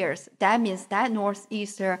 10 years. That means that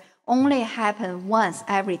northeaster only happened once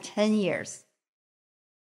every 10 years.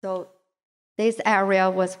 So this area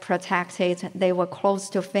was protected. They were close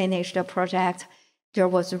to finish the project. There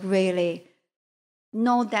was really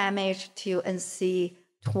no damage to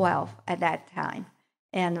NC-12 at that time,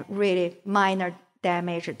 and really minor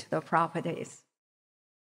damage to the properties.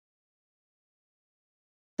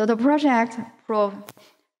 So the project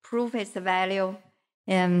proved its value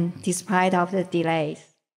despite of the delays.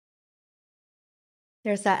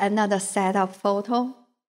 There's another set of photos,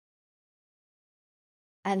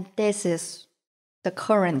 and this is the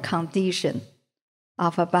current condition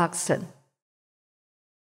of Buxton.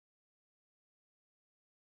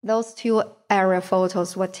 Those 2 aerial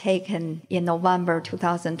photos were taken in November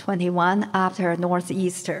 2021 after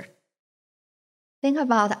northeaster. Think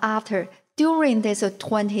about during this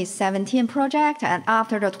 2017 project and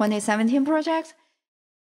after the 2017 project,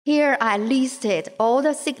 here I listed all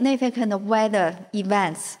the significant weather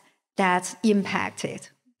events that impacted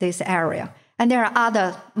this area. And there are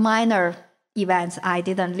other minor events I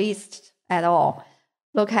didn't list at all.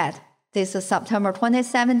 Look at this is September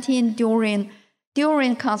 2017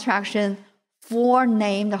 during construction, 4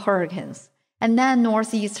 named hurricanes, and then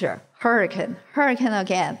northeaster, hurricane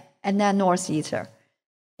again, and then northeaster.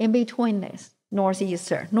 In between this,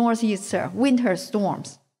 northeaster, winter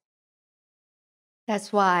storms.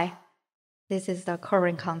 That's why this is the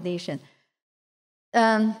current condition.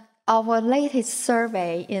 Our latest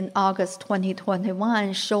survey in August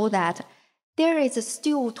 2021 showed that there is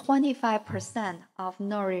still 25% of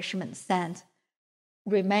nourishment sand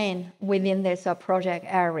remain within this project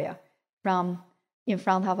area, from in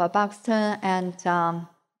front of Buxton and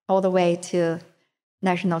all the way to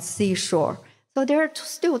National Seashore. So there are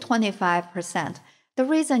still 25%. The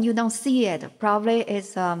reason you don't see it probably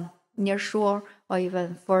is near shore or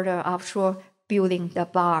even further offshore building the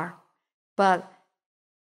bar. But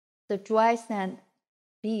the dry sand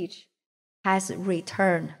beach has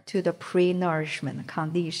returned to the pre-nourishment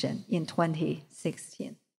condition in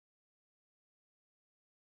 2016.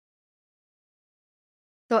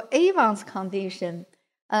 So Avon's condition,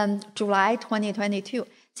 July 2022.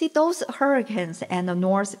 See, those hurricanes and the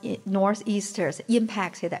northeasters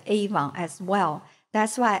impacted Avon as well.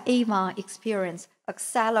 That's why Avon experienced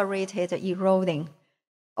accelerated eroding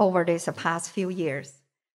over these past few years.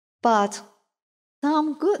 But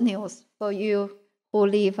some good news for you who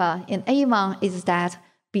live in Avon is that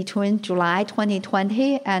between July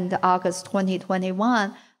 2020 and August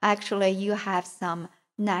 2021, actually you have some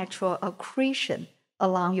natural accretion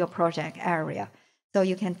along your project area. So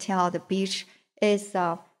you can tell the beach is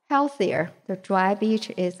healthier. The dry beach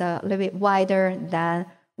is a little bit wider than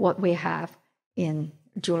what we have in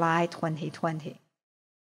July 2020.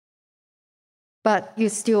 But you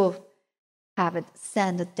still have a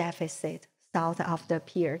sand deficit south of the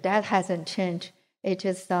pier. That hasn't changed. It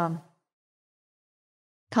just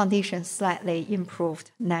conditions slightly improved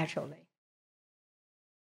naturally.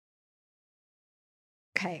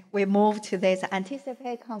 Okay, we move to this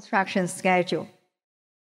anticipated construction schedule.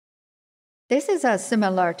 This is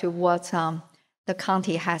similar to what the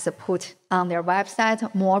county has put on their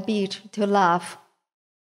website, More Beach to Love.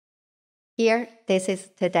 Here, this is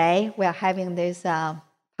today. We're having this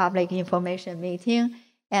public information meeting,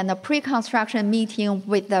 and a pre-construction meeting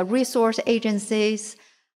with the resource agencies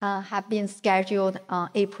have been scheduled on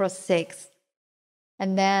April 6th.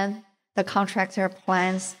 And then the contractor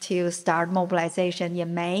plans to start mobilization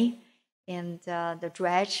in May, and the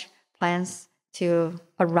dredge plans to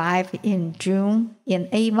arrive in June in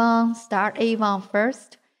Avon, start Avon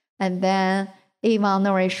first, and then Avon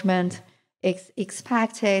Nourishment is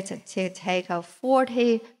expected to take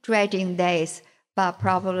 40 dredging days, but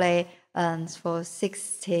probably for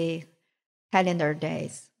 60 calendar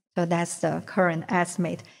days. So that's the current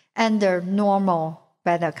estimate under normal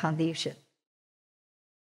weather condition.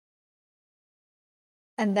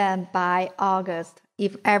 And then by August,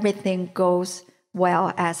 if everything goes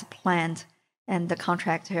well as planned, and the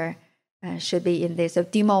contractor should be in this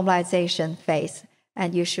demobilization phase,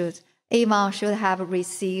 and Avon should have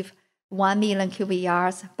received 1 million cubic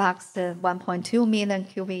yards, Buxton 1.2 million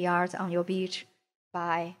cubic yards on your beach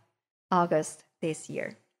by August this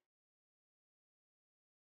year.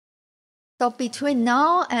 So between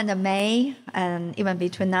now and May, and even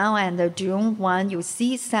between now and June, when you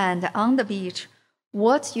see sand on the beach,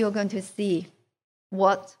 what you're going to see,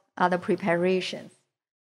 what are the preparations?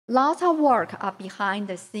 Lots of work are behind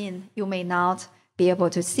the scene. You may not be able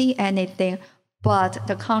to see anything, but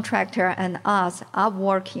the contractor and us are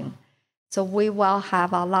working. So we will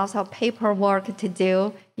have lots of paperwork to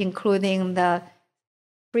do, including the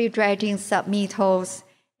pre-dredging submittals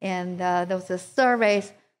and those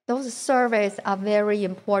surveys. Those surveys are very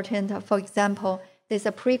important. For example, there's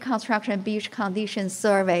a pre-construction beach condition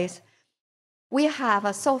surveys.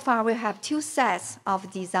 So far we have 2 sets of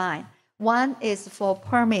design. One is for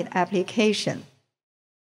permit application.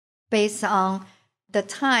 Based on the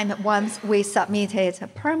time once we submitted a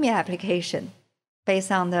permit application,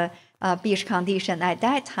 based on the beach condition at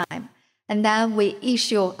that time. And then we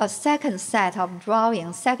issue a second set of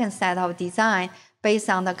drawings, second set of design based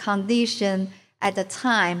on the condition at the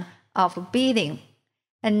time of bidding.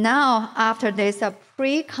 And now, after this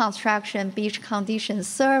pre-construction beach condition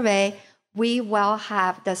survey, we will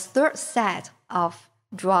have the third set of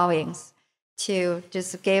drawings to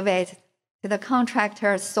just give it to the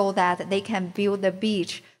contractor so that they can build the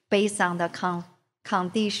beach based on the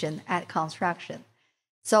condition at construction.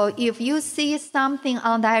 So if you see something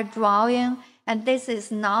on that drawing, and this is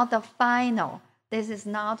not the final, this is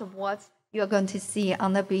not what you're going to see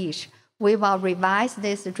on the beach, we will revise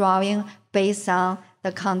this drawing based on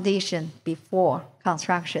the condition before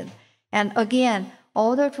construction. And again,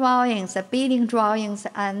 all the drawings, the bidding drawings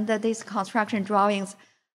and these construction drawings,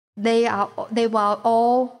 they will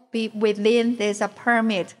all be within these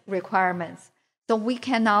permit requirements. So we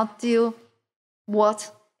cannot do what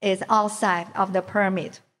is outside of the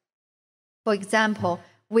permit. For example,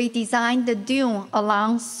 we designed the dune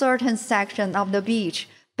along certain section of the beach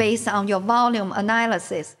based on your volume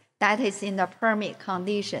analysis. That is in the permit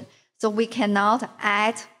condition. So we cannot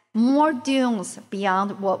add more dunes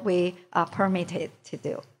beyond what we are permitted to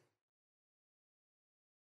do.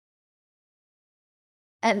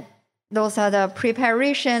 And those are the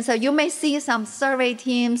preparations. So you may see some survey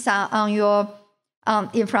teams on your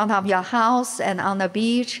in front of your house and on the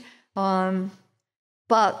beach.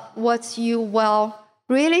 But what you will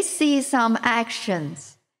really see some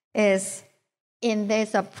actions is in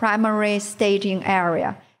this primary staging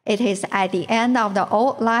area. It is at the end of the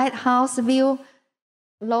old lighthouse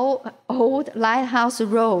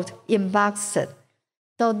road in Buxton.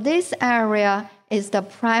 So this area is the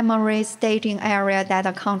primary staging area that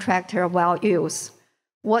a contractor will use.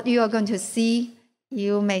 What you are going to see,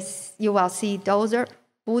 you will see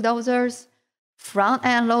bulldozers, front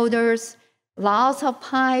end loaders, lots of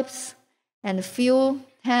pipes, and fuel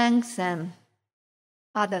tanks and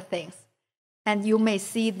other things. And you may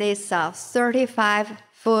see this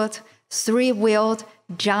 35-foot, three-wheeled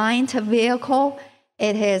giant vehicle.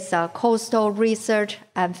 It is a coastal research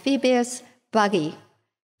amphibious buggy.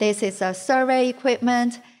 This is a survey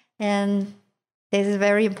equipment, and this is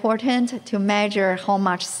very important to measure how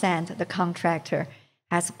much sand the contractor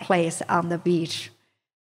has placed on the beach.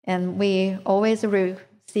 And we always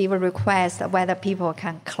receive a request whether people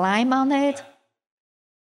can climb on it.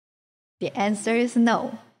 The answer is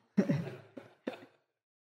no.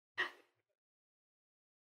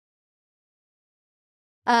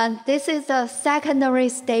 This is a secondary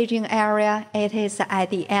staging area. It is at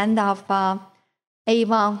the end of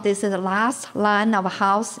Avon. This is the last line of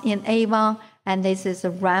house in Avon, and this is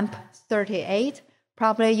ramp 38.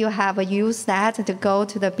 Probably you have used that to go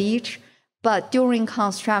to the beach, but during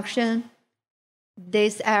construction,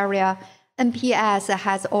 this area, NPS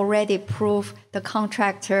has already approved the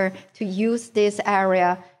contractor to use this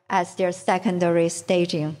area as their secondary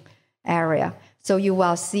staging area. So you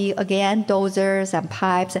will see, again, dozers and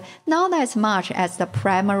pipes, not as much as the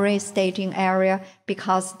primary staging area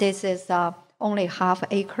because this is only half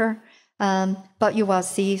acre, but you will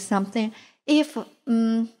see something. If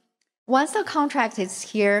once the contract is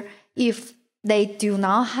here, if they do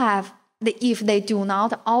not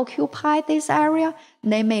occupy this area,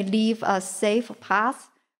 they may leave a safe path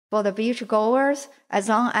for the beachgoers as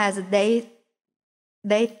long as they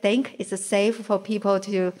think it's safe for people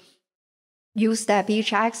to use that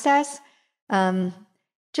beach access.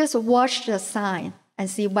 Just watch the sign and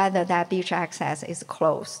see whether that beach access is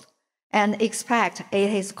closed and expect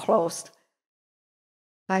it is closed.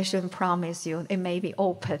 I shouldn't promise you it may be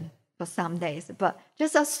open for some days, but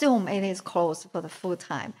just assume it is closed for the full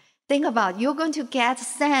time. Think about you're going to get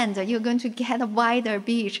sand, you're going to get a wider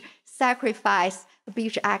beach, sacrifice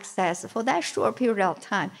beach access for that short period of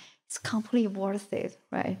time. It's completely worth it,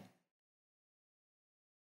 right?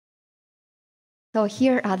 So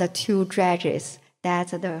here are the two dredges that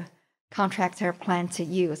the contractor planned to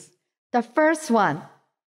use. The first one,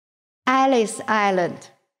 Hatteras Island.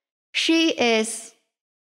 She is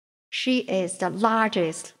the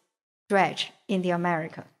largest dredge in the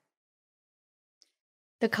America.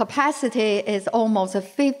 The capacity is almost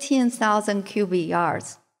 15,000 cubic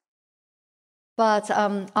yards. But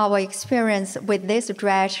our experience with this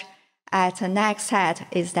dredge at NextHat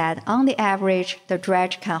is that on the average, the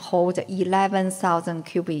dredge can hold 11,000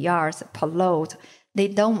 cubic yards per load. They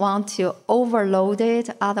don't want to overload it,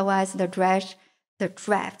 otherwise the draft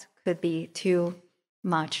could be too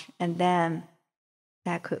much, and then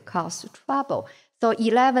that could cause trouble. So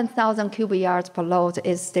 11,000 cubic yards per load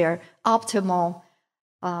is their optimal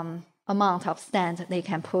amount of sand they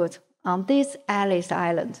can put on this Hatteras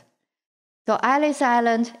Island. So Hatteras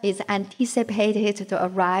Island is anticipated to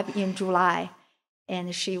arrive in July,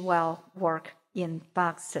 and she will work in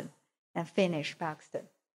Buxton and finish Buxton.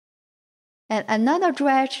 And another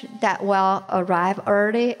dredge that will arrive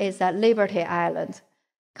early is at Liberty Island.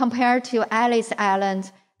 Compared to Hatteras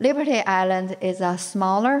Island, Liberty Island is a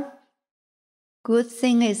smaller. Good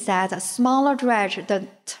thing is that a smaller dredge, the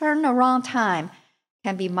turnaround time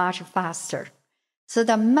can be much faster. So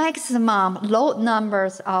the maximum load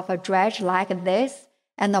numbers of a dredge like this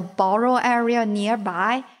and a borrow area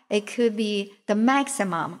nearby, the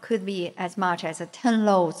maximum could be as much as 10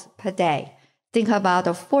 loads per day. Think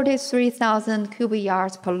about 43,000 cubic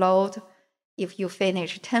yards per load. If you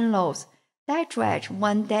finish 10 loads, that dredge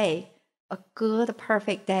one day, a good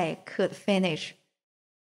perfect day, could finish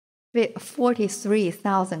with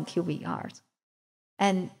 43,000 cubic yards.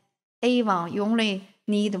 And Avon, you only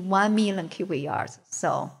need 1 million cubic yards.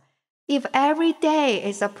 So if every day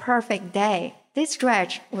is a perfect day, this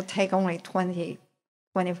dredge will take only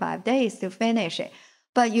 25 days to finish it.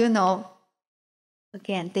 But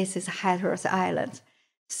again, this is Hatteras Island.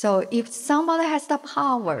 So if somebody has the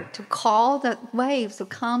power to call the waves to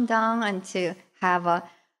come down and to have a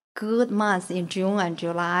good month in June and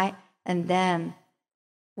July, and then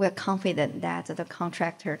we're confident that the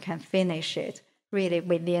contractor can finish it really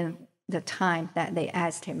within the time that they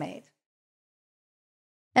estimate.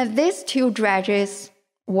 And these two dredges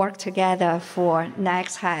worked together for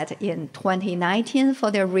NextHat in 2019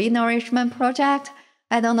 for their Renourishment project.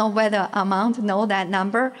 I don't know whether Amount know that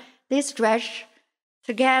number. This dredge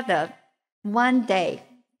together, one day,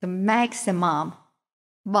 the maximum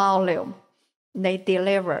volume they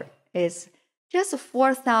delivered is just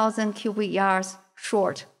 4,000 cubic yards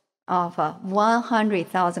short of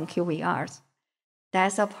 100,000 cubic yards.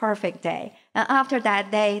 That's a perfect day. And after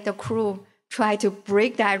that day, the crew tried to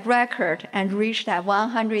break that record and reach that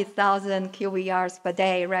 100,000 cubic yards per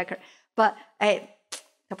day record. But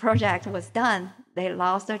the project was done. They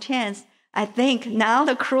lost a chance. I think now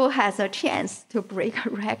the crew has a chance to break a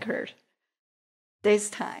record this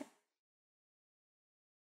time.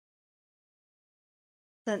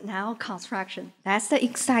 So now construction. That's the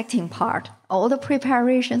exciting part. All the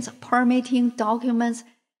preparations, permitting, documents,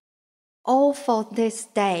 all for this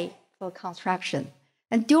day for construction.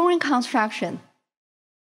 And during construction,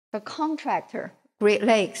 the contractor, Great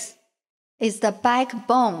Lakes, is the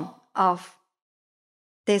backbone of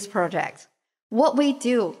this project. What we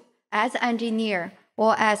do as engineer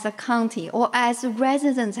or as a county or as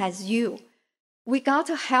residents as you, we got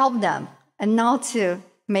to help them and not to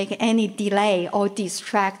make any delay or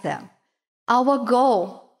distract them. Our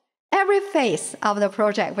goal, every phase of the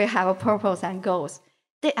project, we have a purpose and goals.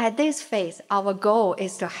 At this phase, our goal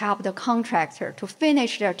is to help the contractor to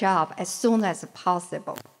finish their job as soon as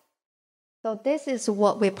possible. So this is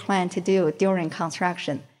what we plan to do during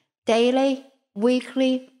construction. Daily,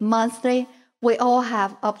 weekly, monthly, we all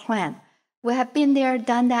have a plan. We have been there,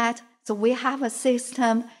 done that, so we have a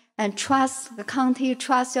system, and trust the county,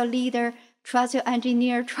 trust your leader, trust your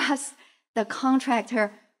engineer, trust the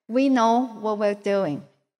contractor. We know what we're doing.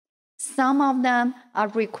 Some of them are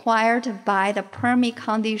required by the permit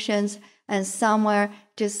conditions, and some are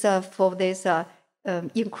just for this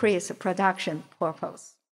increased production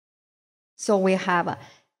purpose. So we have a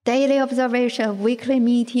daily observation, weekly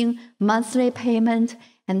meeting, monthly payment,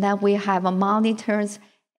 and then we have a monitors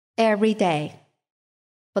every day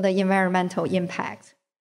for the environmental impact.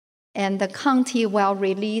 And the county will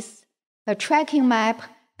release a tracking map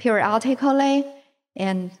periodically,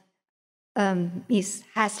 and Ms.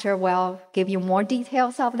 Hester will give you more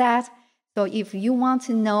details of that. So if you want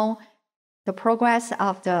to know the progress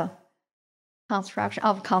of the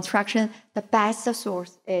construction, the best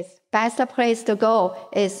source is, best place to go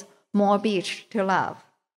is More Beach to Love.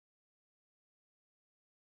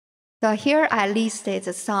 So here I listed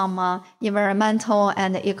some environmental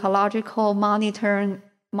and ecological monitoring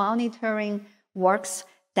works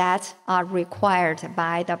that are required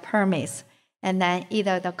by the permits. And then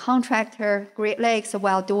either the contractor, Great Lakes,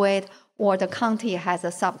 will do it, or the county has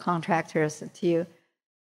subcontractors to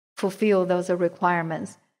fulfill those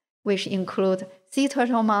requirements, which include sea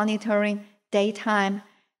turtle monitoring, daytime,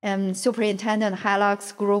 and Superintendent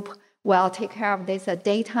Hillock's group will take care of this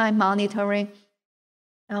daytime monitoring.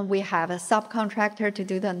 And we have a subcontractor to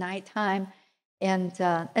do the nighttime, and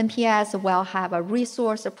NPS will have a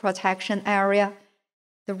resource protection area.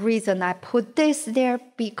 The reason I put this there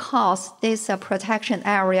because this protection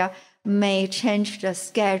area may change the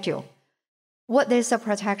schedule. What does a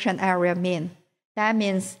protection area mean? That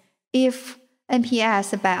means if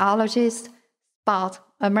NPS biologists spot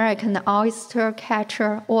American oyster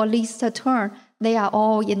catcher or least tern, they are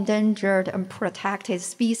all endangered and protected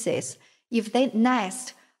species. If they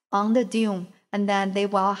nest on the dune, and then they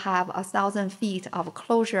will have 1,000 feet of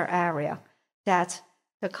closure area that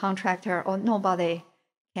the contractor or nobody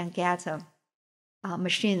can get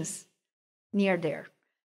machines near there.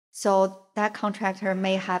 So that contractor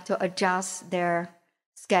may have to adjust their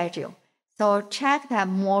schedule. So check that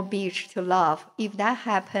More Beach to Love. If that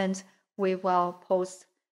happens, we will post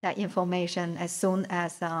that information as soon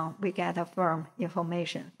as we get a firm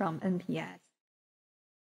information from NPS.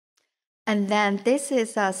 And then this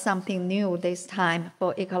is something new this time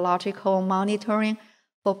for ecological monitoring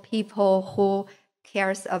for people who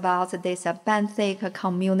cares about this benthic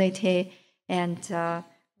community. And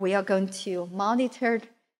we are going to monitor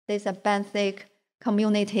this benthic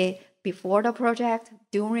community before the project,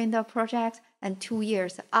 during the project, and 2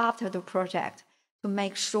 years after the project to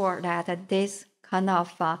make sure that this kind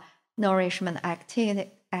of nourishment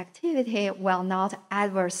activity will not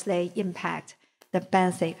adversely impact the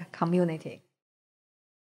benthic community.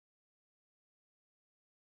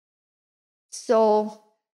 So,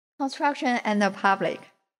 construction and the public.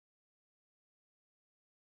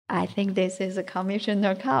 I think this is a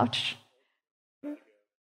commissioner couch.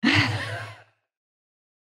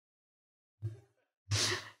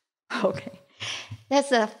 Okay. That's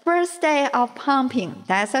the first day of pumping.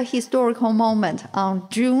 That's a historical moment on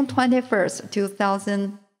June 21st,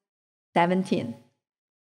 2017.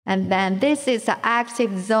 And then this is the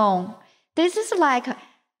active zone. This is like,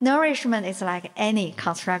 nourishment is like any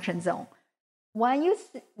construction zone. When you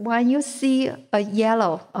see a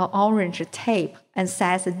yellow or orange tape and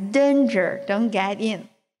says danger, don't get in,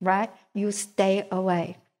 right? You stay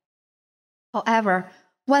away. However,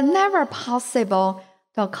 whenever possible,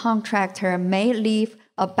 the contractor may leave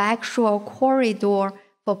a backshore corridor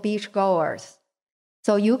for beachgoers.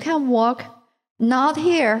 So you can walk not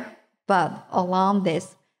here, but along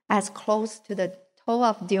this as close to the toe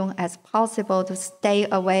of dune as possible to stay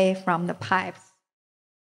away from the pipes.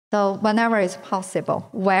 So whenever it's possible,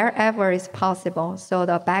 wherever it's possible, so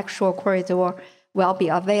the backshore corridor will be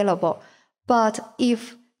available. But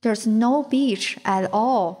if there's no beach at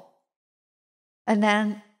all, and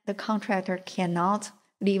then the contractor cannot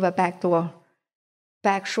leave a backshore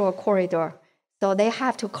corridor, so they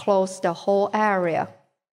have to close the whole area.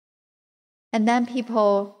 And then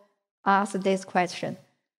people ask this question: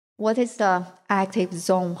 what is the active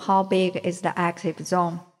zone? How big is the active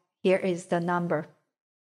zone? Here is the number.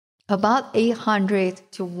 About 800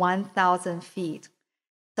 to 1,000 feet.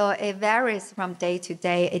 So it varies from day to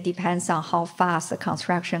day. It depends on how fast the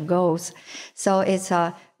construction goes. So it's,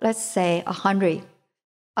 let's say,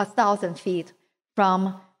 1,000 feet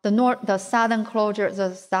from the southern closure,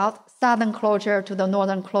 southern closure to the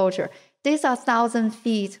northern closure. This 1,000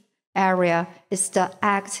 feet area is the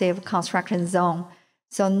active construction zone.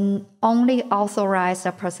 So only authorized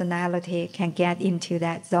personality can get into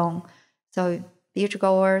that zone. So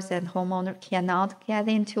beachgoers and homeowners cannot get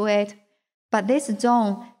into it. But this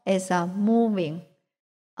zone is moving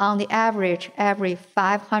on the average every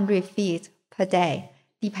 500 feet per day,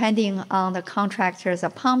 depending on the contractor's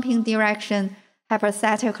pumping direction.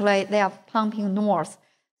 Hypothetically, they are pumping north.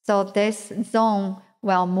 So this zone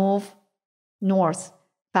will move north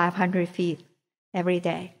 500 feet every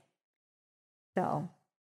day. So,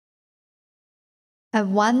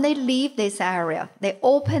 and when they leave this area, they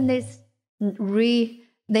open this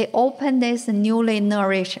newly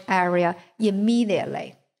nourished area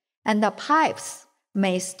immediately. And the pipes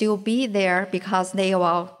may still be there because they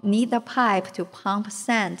will need the pipe to pump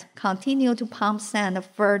sand, continue to pump sand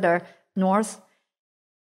further north.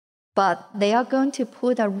 But they are going to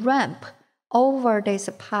put a ramp over this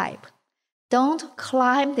pipe. Don't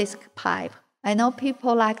climb this pipe. I know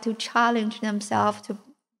people like to challenge themselves to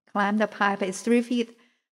climb the pipe. It's 3 feet.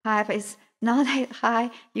 Pipe is not that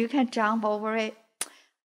high. You can jump over it.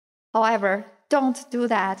 However, don't do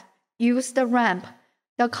that. Use the ramp.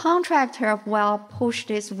 The contractor will push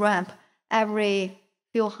this ramp every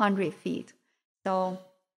few hundred feet. So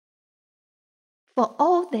for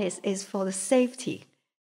all this is for the safety.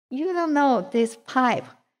 You don't know this pipe.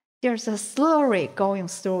 There's a slurry going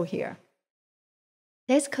through here.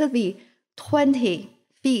 This could be 20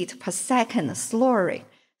 feet per second slurry.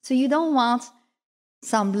 So you don't want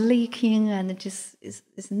some leaking, and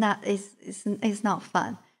it's not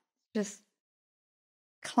fun. Just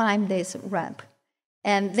climb this ramp.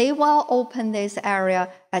 And they will open this area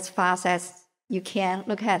as fast as you can.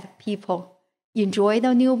 Look at people enjoy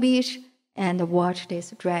the new beach and watch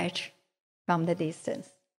this dredge from the distance.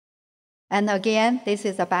 And again, this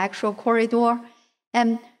is a backshore corridor.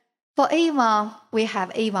 And for Avon, we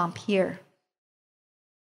have Avon Pier.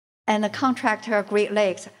 And the contractor, Great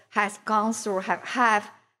Lakes, has gone through,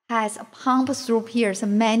 has pumped through piers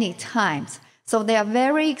many times. So they are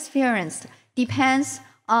very experienced. Depends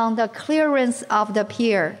on the clearance of the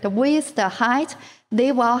pier, the width, the height.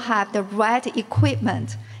 They will have the right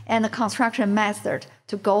equipment and the construction method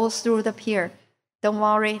to go through the pier. Don't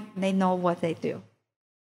worry, they know what they do.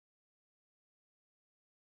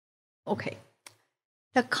 Okay.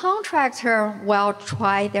 The contractor will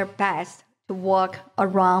try their best to walk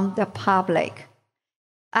around the public.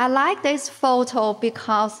 I like this photo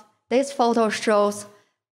because this photo shows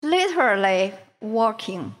literally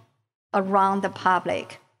walking around the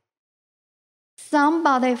public.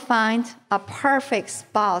 Somebody find a perfect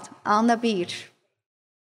spot on the beach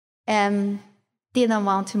and didn't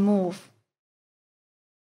want to move.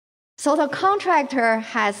 So the contractor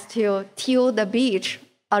has to tilt the beach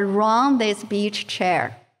around this beach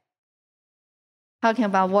chair. Talking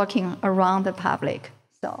about walking around the public.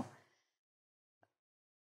 So,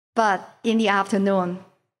 but in the afternoon,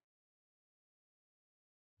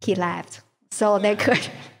 he left. So they could,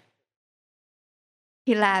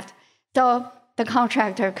 he left. So the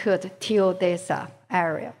contractor could tilt this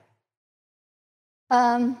area.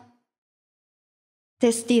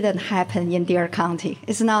 This didn't happen in Dare County.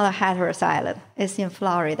 It's not a Hatteras Island. It's in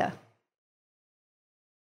Florida.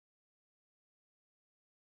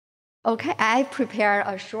 Okay, I prepared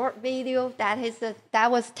a short video that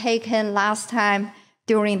was taken last time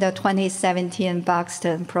during the 2017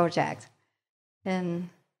 Buxton project. And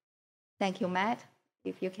thank you, Matt.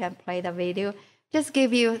 If you can play the video, just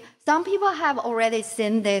give you. Some people have already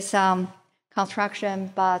seen this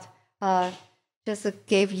construction, but just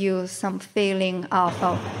give you some feeling of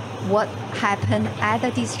what happened at the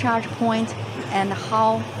discharge point and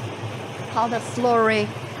how the slurry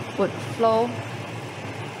would flow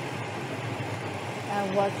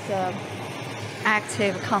and what the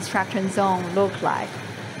active construction zone look like.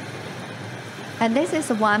 And this is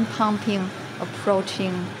one pumping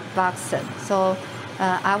approaching Buxton. So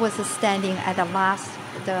I was standing at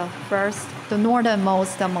the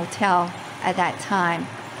northernmost motel at that time.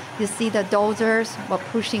 You see the dozers were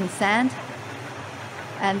pushing sand,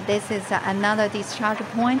 and this is another discharge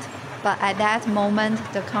point. But at that moment,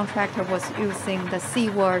 the contractor was using the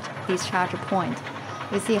seaward discharge point.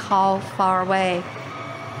 You see how far away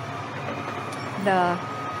the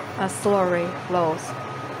slurry flows.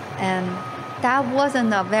 And that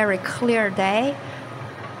wasn't a very clear day,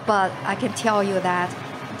 but I can tell you that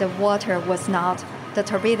the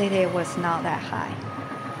turbidity was not that high,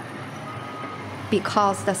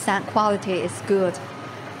 because the sand quality is good.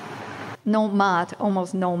 No mud,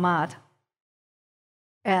 almost no mud,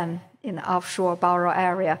 and in the offshore borrow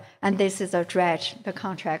area. And this is a dredge the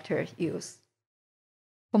contractor used.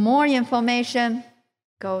 For more information,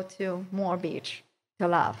 go to Moore Beach to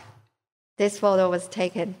love. This photo was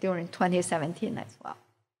taken during 2017 as well.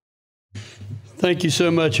 Thank you so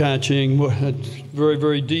much, Ha-Ching. Very,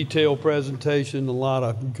 very detailed presentation, a lot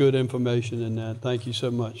of good information in that. Thank you so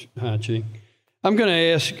much, Ha-Ching. I'm going to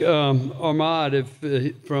ask Ahmad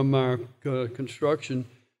from our construction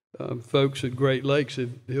folks at Great Lakes, if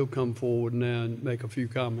he'll come forward now and make a few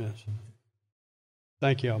comments.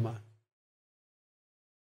 Thank you, Ahmad.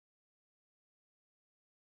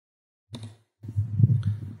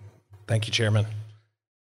 Thank you, Chairman.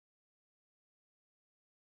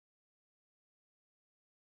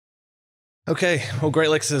 Okay, well, Great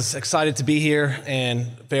Lakes is excited to be here and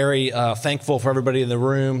very thankful for everybody in the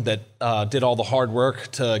room that did all the hard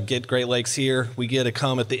work to get Great Lakes here. We get to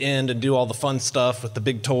come at the end and do all the fun stuff with the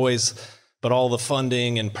big toys, but all the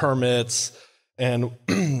funding and permits and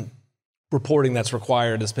reporting that's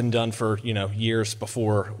required has been done for years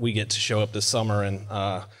before we get to show up this summer and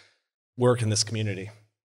work in this community.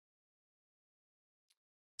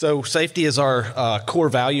 So safety is our core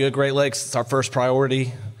value at Great Lakes. It's our first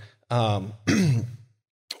priority.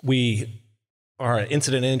 We are an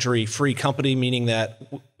incident injury-free company, meaning that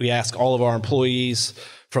we ask all of our employees,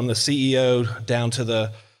 from the CEO down to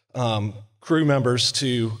the crew members,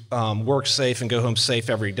 to work safe and go home safe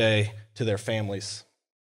every day to their families.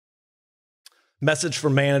 Message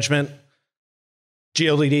from management: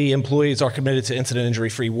 GLDD employees are committed to incident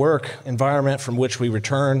injury-free work environment from which we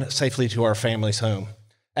return safely to our family's home.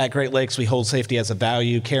 At Great Lakes, we hold safety as a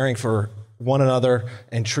value, caring for one another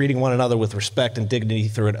and treating one another with respect and dignity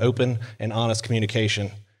through an open and honest communication.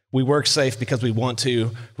 We work safe because we want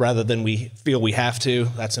to, rather than we feel we have to.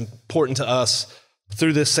 That's important to us.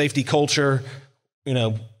 Through this safety culture,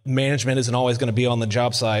 management isn't always going to be on the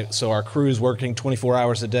job site, so our crews working 24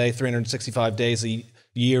 hours a day, 365 days a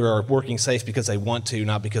year are working safe because they want to,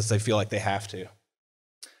 not because they feel like they have to.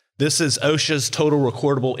 This is OSHA's total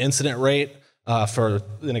recordable incident rate for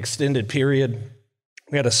an extended period.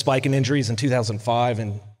 We had a spike in injuries in 2005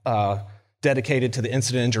 and dedicated to the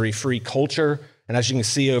incident injury-free culture. And as you can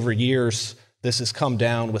see over years, this has come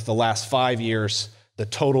down. With the last 5 years, the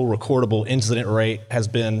total recordable incident rate has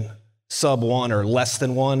been sub 1 or less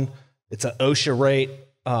than 1. It's an OSHA rate.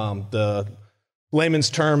 The layman's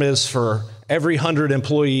term is for every 100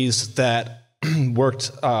 employees that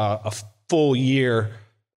worked a full year,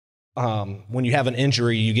 when you have an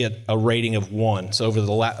injury, you get a rating of 1. So over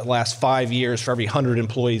the last 5 years, for every 100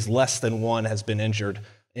 employees, less than 1 has been injured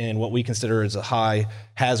in what we consider as a high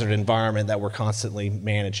hazard environment that we're constantly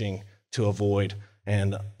managing to avoid.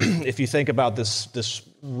 And if you think about this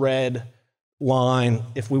red line,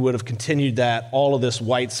 if we would have continued that, all of this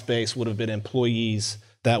white space would have been employees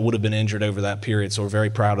that would have been injured over that period. So we're very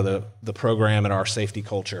proud of the program and our safety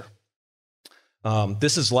culture.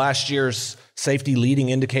 This is last year's safety leading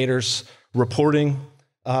indicators reporting.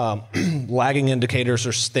 Lagging indicators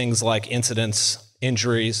are things like incidents,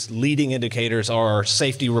 injuries. Leading indicators are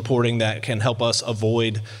safety reporting that can help us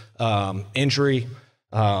avoid injury.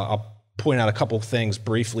 I'll point out a couple of things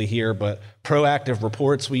briefly here, but proactive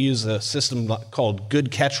reports, we use a system called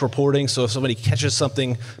good catch reporting. So if somebody catches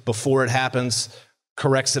something before it happens,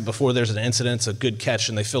 corrects it before there's an incident, it's a good catch,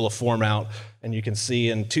 and they fill a form out. And you can see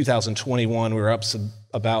in 2021, we were up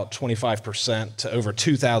about 25% to over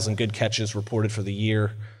 2,000 good catches reported for the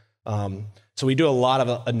year. So we do a lot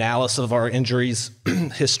of analysis of our injuries.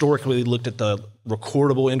 Historically, we looked at the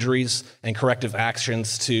recordable injuries and corrective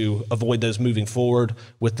actions to avoid those moving forward.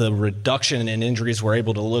 With the reduction in injuries, we're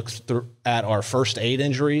able to look at our first aid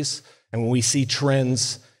injuries And when we see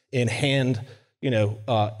trends in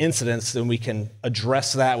incidents, then we can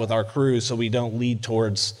address that with our crews so we don't lead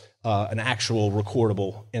towards an actual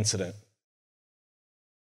recordable incident.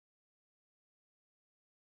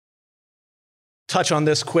 Touch on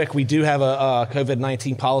this quick. We do have a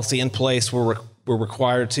COVID-19 policy in place. We're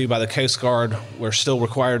required to by the Coast Guard. We're still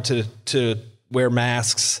required to wear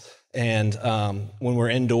masks and when we're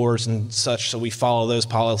indoors and such, so we follow those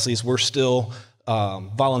policies. We're still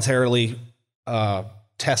voluntarily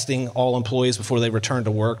testing all employees before they return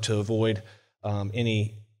to work to avoid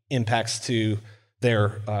any impacts to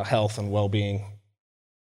their health and well-being.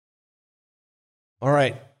 All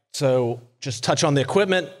right, so just touch on the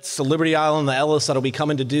equipment. It's the Liberty Island, the Ellis that'll be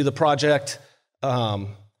coming to do the project.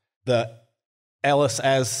 The Ellis,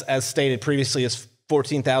 as stated previously, is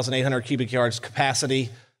 14,800 cubic yards capacity.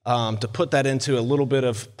 To put that into a little bit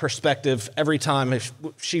of perspective, every time if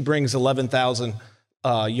she brings 11,000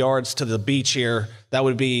 yards to the beach here, that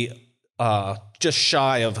would be just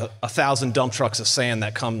shy of 1,000 dump trucks of sand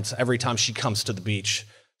that comes every time she comes to the beach.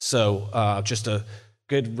 So just a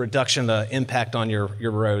good reduction impact on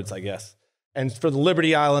your roads, I guess. And for the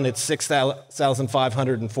Liberty Island, it's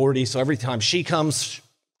 6,540. So every time she comes,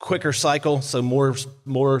 quicker cycle, so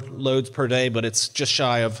more loads per day, but it's just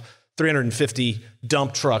shy of 350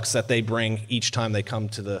 dump trucks that they bring each time they come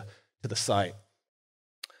to the site.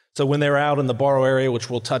 So when they're out in the borrow area, which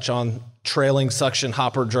we'll touch on, trailing suction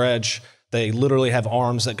hopper dredge, they literally have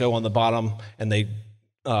arms that go on the bottom, and they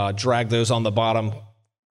drag those on the bottom,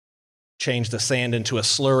 change the sand into a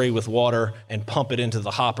slurry with water, and pump it into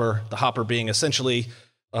the hopper being essentially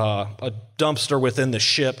a dumpster within the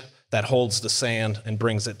ship that holds the sand and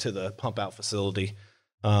brings it to the pump out facility.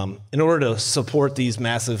 In order to support these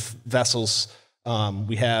massive vessels,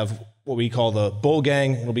 we have what we call the bull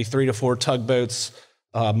gang. It'll be 3 to 4 tugboats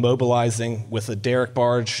mobilizing with a derrick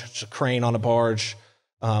barge, a crane on a barge,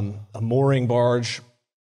 a mooring barge,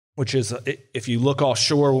 which is, if you look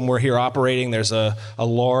offshore when we're here operating, there's a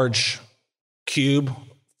large cube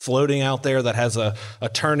floating out there that has a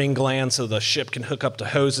turning gland so the ship can hook up to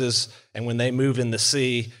hoses, and when they move in the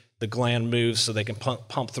sea, the gland moves so they can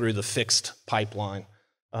pump through the fixed pipeline.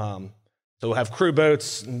 So we'll have crew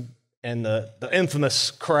boats and the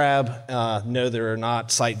infamous crab. No, there are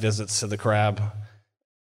not site visits to the crab,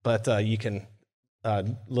 but you can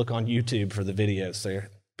look on YouTube for the videos there.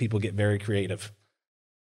 People get very creative.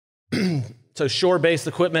 So shore-based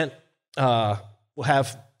equipment, we'll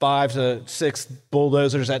have 5 to 6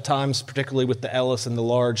 bulldozers at times, particularly with the Ellis and the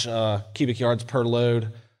large cubic yards per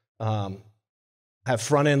load. Have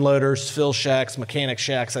front-end loaders, fill shacks, mechanic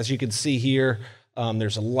shacks. As you can see here,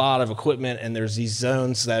 there's a lot of equipment, and there's these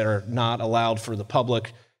zones that are not allowed for the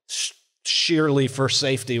public, sheerly for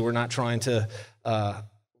safety. We're not trying to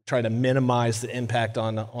minimize the impact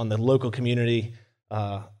on the local community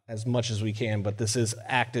as much as we can, but this is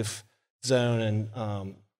active zone, and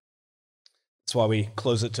that's why we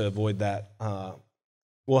close it to avoid that.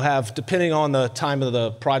 We'll have, depending on the time of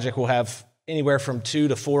the project, we'll have anywhere from 2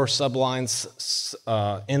 to 4 sublines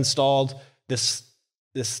installed.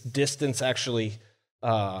 This distance actually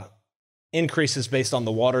increases based on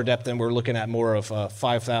the water depth, and we're looking at more of a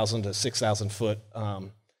 5,000 to 6,000 foot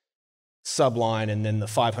subline, and then the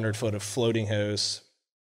 500 foot of floating hose.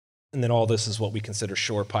 And then all this is what we consider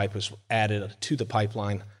shore pipe, is added to the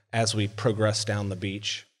pipeline as we progress down the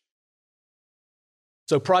beach.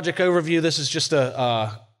 So project overview, this is just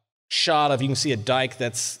a shot of, you can see a dike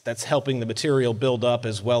that's helping the material build up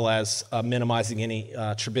as well as minimizing any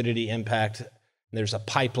turbidity impact. And there's a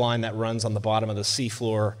pipeline that runs on the bottom of the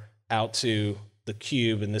seafloor out to the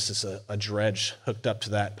cube, and this is a dredge hooked up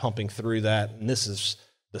to that, pumping through that. And this is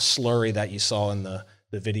the slurry that you saw in the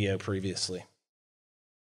video previously.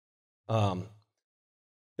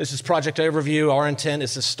 This is project overview. Our intent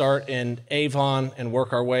is to start in Avon and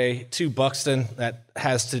work our way to Buxton. That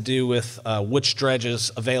has to do with which dredge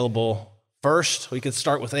is available first. We could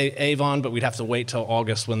start with Avon, but we'd have to wait till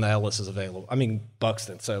August when the Ellis is available.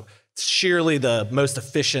 Buxton. So it's sheerly the most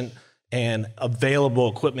efficient and available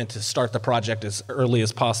equipment to start the project as early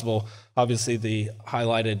as possible. Obviously, the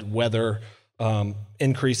highlighted weather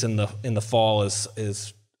increase in the fall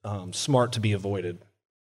is smart to be avoided.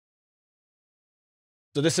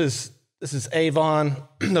 So this is Avon.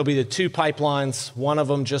 There'll be the 2 pipelines, one of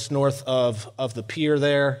them just north of the pier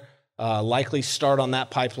there. Likely start on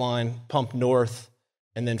that pipeline, pump north,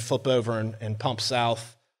 and then flip over and pump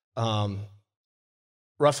south.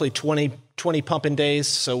 Roughly 20 pumping days,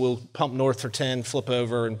 so we'll pump north for 10, flip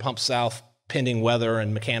over, and pump south, pending weather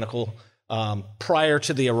and mechanical Prior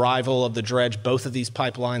to the arrival of the dredge, both of these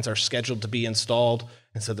pipelines are scheduled to be installed.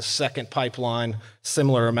 And so the second pipeline,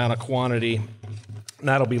 similar amount of quantity, and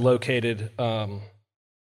that'll be located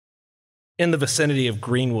in the vicinity of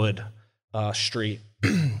Greenwood Street.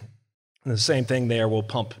 And the same thing there, we'll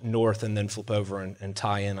pump north and then flip over and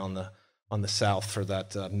tie in on the south for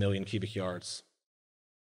that 1 million cubic yards.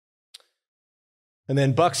 And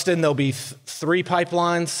then Buxton, there'll be 3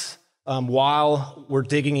 pipelines. While we're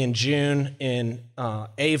digging in June in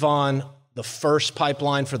Avon, the first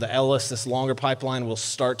pipeline for the Ellis, this longer pipeline, will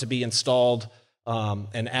start to be installed.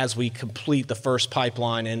 And as we complete the first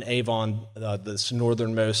pipeline in Avon, this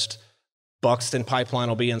northernmost Buxton pipeline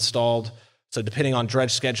will be installed. So depending on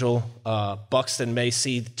dredge schedule, Buxton may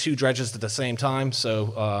see 2 dredges at the same time.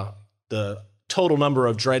 So the total number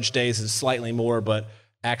of dredge days is slightly more, but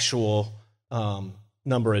actual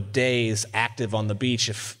number of days active on the beach,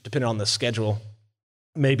 if depending on the schedule,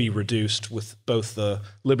 may be reduced with both the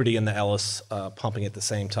Liberty and the Ellis pumping at the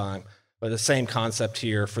same time. But the same concept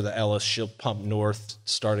here for the Ellis, she'll pump north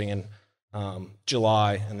starting in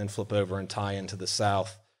July and then flip over and tie into the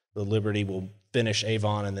south. The Liberty will finish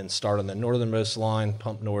Avon and then start on the northernmost line,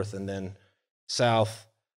 pump north and then south.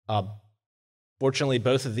 Fortunately,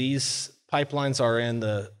 both of these pipelines are in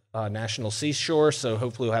the national seashore, so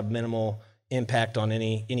hopefully we'll have minimal impact on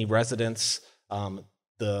any residents.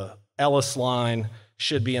 The Ellis line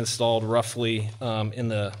should be installed roughly in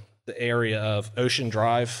the area of Ocean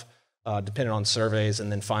Drive, depending on surveys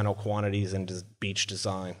and then final quantities and beach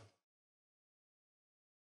design.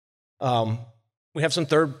 We have some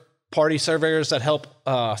third-party surveyors that help,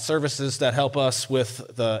 services that help us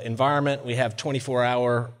with the environment. We have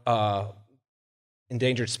 24-hour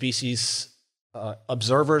endangered species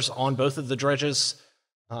observers on both of the dredges.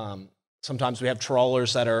 Sometimes we have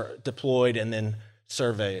trawlers that are deployed and then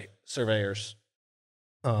surveyors.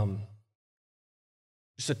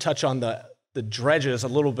 Just to touch on the dredges a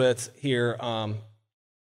little bit here,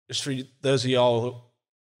 just for those of y'all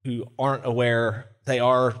who aren't aware, they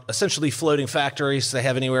are essentially floating factories. They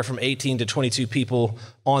have anywhere from 18 to 22 people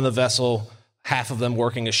on the vessel, half of them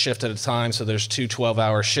working a shift at a time, so there's 2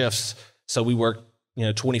 12-hour shifts. So we work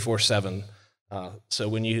 24/7. So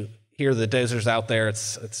when you hear the dozers out there,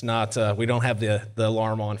 it's not, we don't have the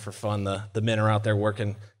alarm on for fun. The men are out there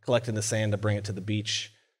working, collecting the sand to bring it to the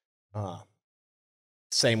beach.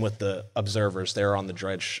 Same with the observers. They're on the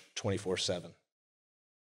dredge 24/7.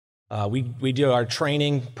 We do our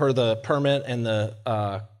training per the permit and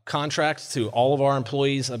the contract to all of our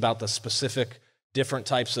employees about the specific different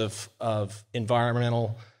types of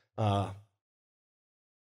environmental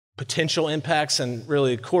potential impacts, and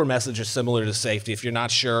really the core message is similar to safety. If you're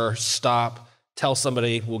not sure, stop, tell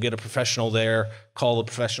somebody, we'll get a professional there, call the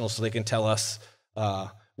professional so they can tell us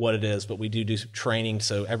what it is. But we do training,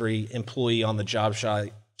 so every employee on the job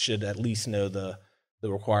site should at least know the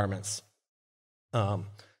requirements.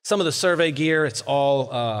 Some of the survey gear, it's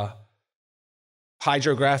all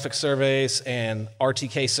hydrographic surveys and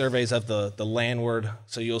RTK surveys of the landward.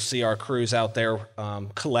 So you'll see our crews out there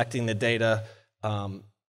collecting the data,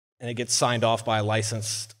 and it gets signed off by a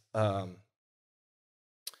licensed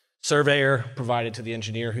surveyor provided to the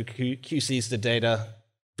engineer who QCs the data,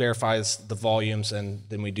 verifies the volumes, and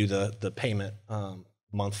then we do the payment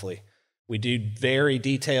monthly. We do very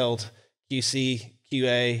detailed QC,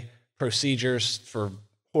 QA procedures for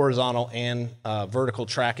horizontal and vertical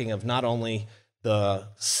tracking of not only the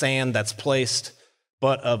sand that's placed,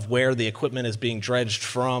 but of where the equipment is being dredged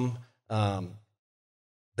from.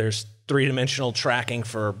 There's 3-dimensional tracking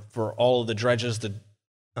for all of the dredges,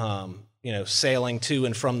 sailing to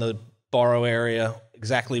and from the borrow area,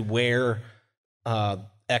 exactly where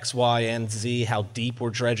X, Y, and Z, how deep we're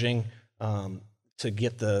dredging to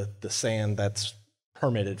get the sand that's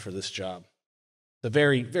permitted for this job. So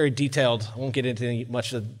very, very detailed. I won't get into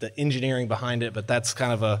much of the engineering behind it, but that's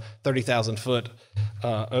kind of a 30,000-foot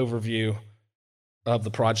overview of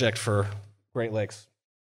the project for Great Lakes.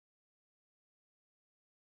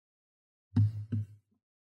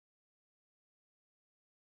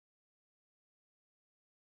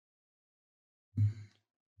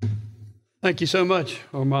 Thank you so much,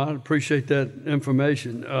 Armand. Appreciate that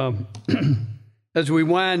information. As we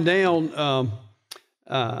wind down,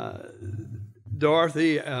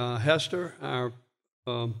 Dorothy Hester, our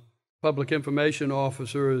public information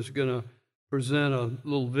officer, is going to present a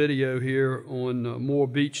little video here on More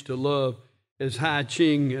Beach to Love. As Hai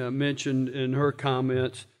Ching mentioned in her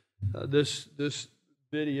comments, this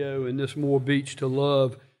video and this More Beach to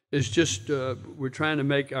Love is just, we're trying to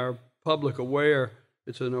make our public aware.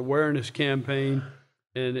 It's an awareness campaign,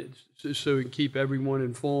 and it's just so we can keep everyone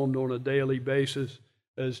informed on a daily basis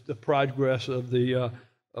as the progress of the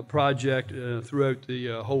project throughout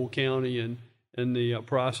the whole county and the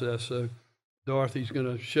process. So Dorothy's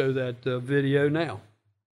going to show that video now.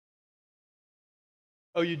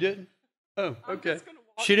 Oh, you didn't? Oh, okay.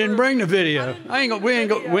 She didn't bring the video. We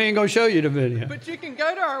ain't gonna show you the video. But you can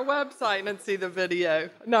go to our website and see the video.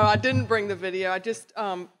 No, I didn't bring the video. I just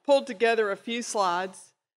pulled together a few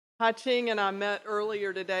slides. Hai Ching and I met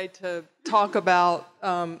earlier today to talk about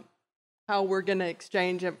how we're going to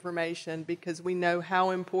exchange information, because we know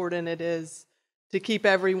how important it is to keep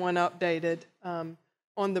everyone updated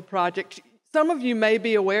on the project. Some of you may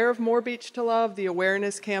be aware of More Beach to Love, the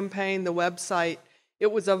awareness campaign, the website.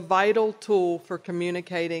 It was a vital tool for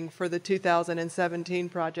communicating for the 2017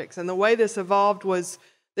 projects. And the way this evolved was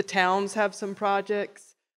the towns have some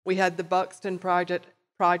projects. We had the Buxton project,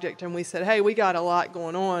 and we said, hey, we got a lot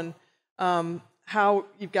going on. How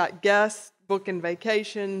you've got guests booking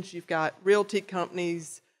vacations, you've got realty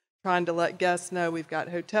companies trying to let guests know, we've got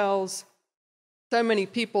hotels, so many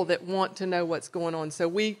people that want to know what's going on. So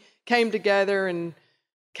we came together and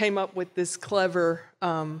came up with this clever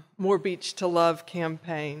More Beach to Love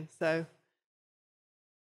campaign. So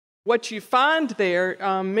what you find there,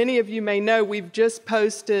 many of you may know, we've just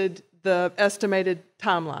posted the estimated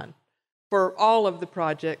timeline for all of the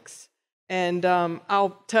projects. And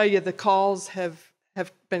I'll tell you, the calls have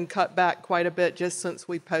been cut back quite a bit just since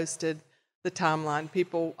we posted the timeline.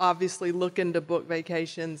 People obviously looking to book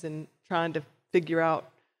vacations and trying to figure out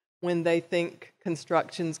when they think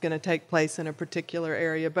construction's going to take place in a particular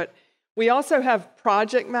area. But we also have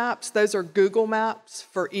project maps. Those are Google Maps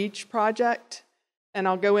for each project, and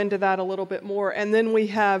I'll go into that a little bit more. And then we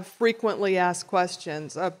have frequently asked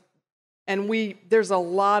questions. There's a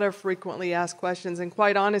lot of frequently asked questions, and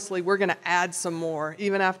quite honestly, we're going to add some more.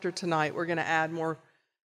 Even after tonight, we're going to add more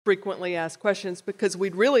frequently asked questions, because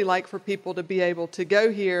we'd really like for people to be able to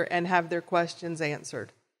go here and have their questions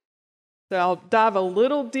answered. So I'll dive a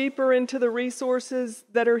little deeper into the resources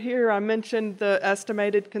that are here. I mentioned the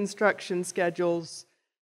estimated construction schedules,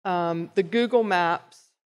 the Google Maps.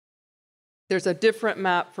 There's a different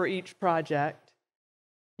map for each project.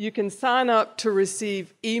 You can sign up to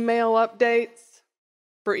receive email updates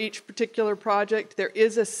for each particular project. There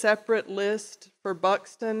is a separate list for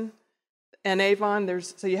Buxton and Avon.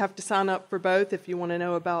 So you have to sign up for both if you want to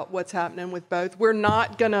know about what's happening with both. We're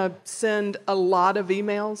not going to send a lot of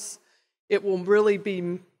emails. It will really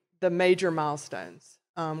be the major milestones.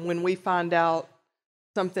 When we find out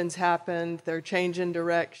something's happened, they're changing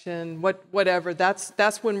direction, whatever,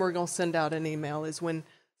 that's when we're going to send out an email, is when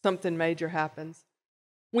something major happens.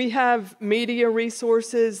 We have media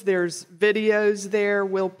resources. There's videos there.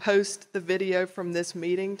 We'll post the video from this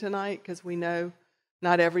meeting tonight, because we know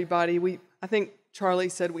not everybody. I think Charlie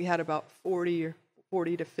said we had about 40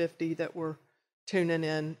 to 50 that were tuning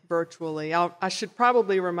in virtually. I should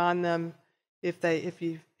probably remind them, if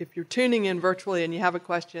you're tuning in virtually and you have a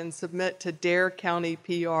question, submit to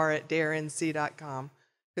darecountypr@darenc.com,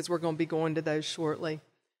 because we're going to be going to those shortly.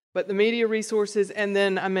 But the media resources, and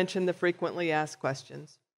then I mentioned the frequently asked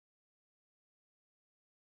questions.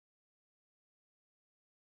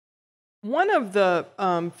 One of the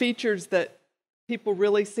features that people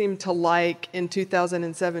really seemed to like in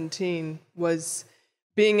 2017 was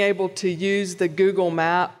being able to use the Google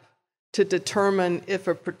Map to determine if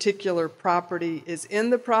a particular property is in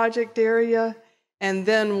the project area, and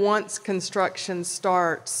then once construction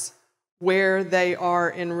starts, where they are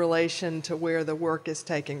in relation to where the work is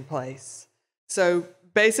taking place. So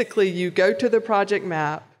basically, you go to the project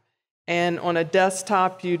map, and on a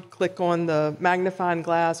desktop, you'd click on the magnifying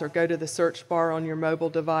glass or go to the search bar on your mobile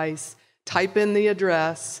device, type in the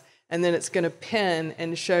address, and then it's going to pin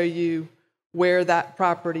and show you where that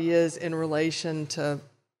property is in relation to.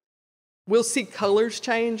 We'll see colors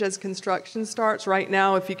change as construction starts. Right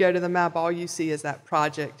now, if you go to the map, all you see is that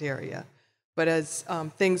project area. But as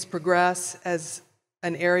things progress, as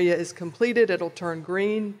an area is completed, it'll turn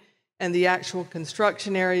green, and the actual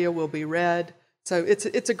construction area will be red. So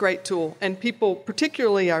it's a great tool. And people,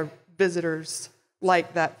 particularly our visitors,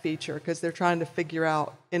 like that feature, because they're trying to figure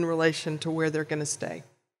out in relation to where they're going to stay.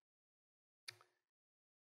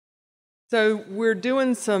 So we're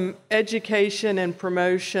doing some education and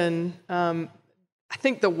promotion. I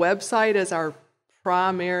think the website is our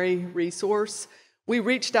primary resource. We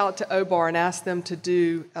reached out to OBAR and asked them to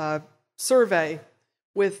do a survey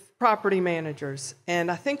with property managers. And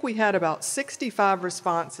I think we had about 65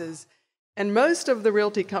 responses. And most of the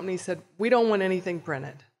realty companies said, we don't want anything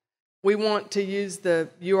printed. We want to use the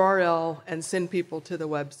URL and send people to the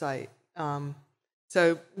website.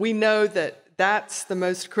 So we know that that's the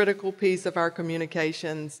most critical piece of our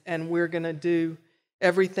communications, and we're going to do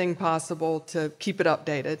everything possible to keep it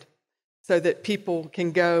updated so that people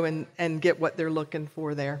can go and get what they're looking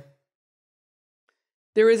for there.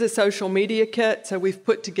 There is a social media kit, so we've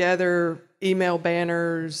put together email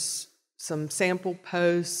banners, some sample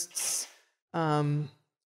posts,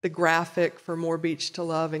 the graphic for More Beach to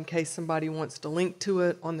Love in case somebody wants to link to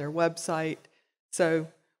it on their website. So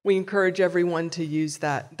we encourage everyone to use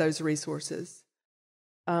those resources.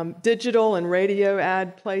 Digital and radio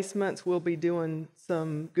ad placements, we'll be doing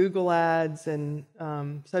some Google ads and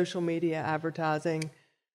social media advertising.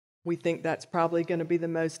 We think that's probably going to be the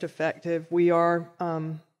most effective. We are,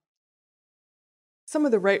 some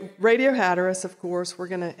of the Radio Hatteras, of course,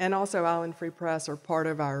 and also Island Free Press are part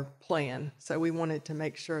of our plan. So we wanted to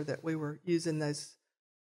make sure that we were using those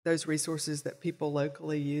resources that people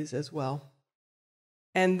locally use as well.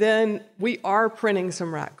 And then we are printing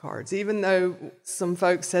some rack cards. Even though some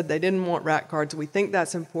folks said they didn't want rack cards, we think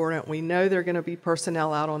that's important. We know there are going to be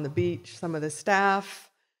personnel out on the beach, some of the staff,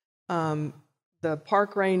 the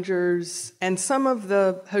park rangers, and some of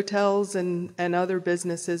the hotels and other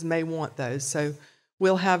businesses may want those. So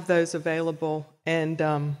we'll have those available,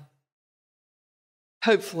 and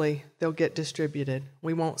hopefully they'll get distributed.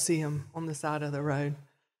 We won't see them on the side of the road.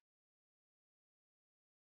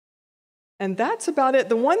 And that's about it.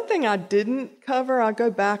 The one thing I didn't cover, I'll go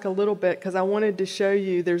back a little bit because I wanted to show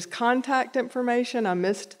you, there's contact information. I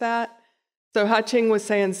missed that. So Ha-Ching was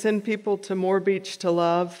saying send people to More Beach to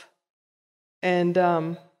Love.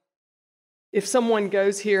 And if someone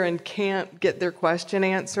goes here and can't get their question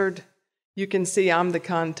answered, you can see I'm the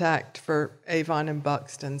contact for Avon and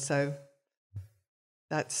Buxton. So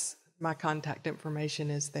that's my contact information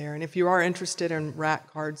is there. And if you are interested in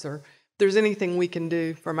rack cards or if there's anything we can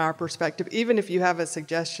do from our perspective, even if you have a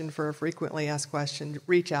suggestion for a frequently asked question,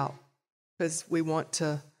 reach out because we want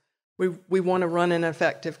to run an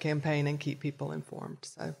effective campaign and keep people informed.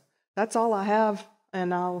 So that's all I have,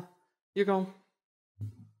 and you're going.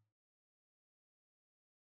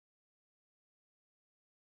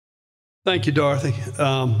 Thank you, Dorothy.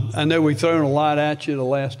 I know we've thrown a lot at you the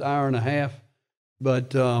last hour and a half,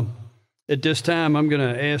 but at this time, I'm going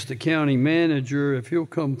to ask the county manager if he'll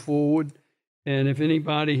come forward. And if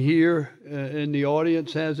anybody here in the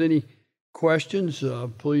audience has any questions,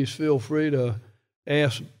 please feel free to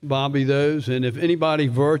ask Bobby those. And if anybody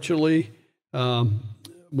virtually,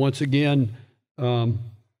 once again,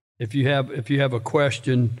 if you have a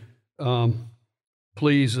question,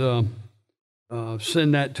 please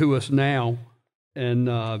send that to us now.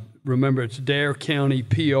 And remember, it's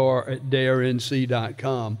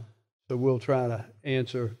darecountypr@darenc.com. So we'll try to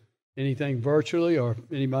answer anything virtually, or if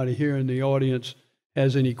anybody here in the audience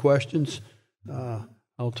has any questions,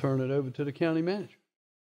 I'll turn it over to the county manager.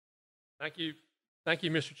 Thank you,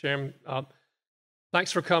 Mr. Chairman.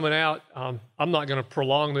 Thanks for coming out. I'm not going to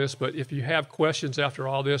prolong this, but if you have questions after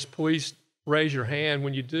all this, please raise your hand.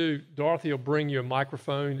 When you do, Dorothy will bring you a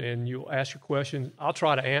microphone and you'll ask your question. I'll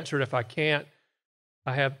try to answer it. If I can't,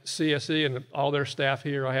 I have CSE and all their staff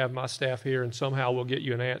here. I have my staff here, and somehow we'll get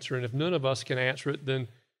you an answer. And if none of us can answer it, then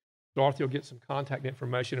Dorothy will get some contact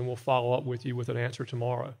information, and we'll follow up with you with an answer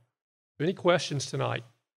tomorrow. Any questions tonight?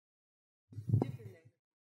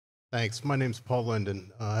 Thanks. My name's Paul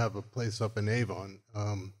Linden. I have a place up in Avon.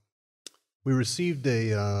 We received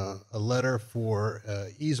a letter for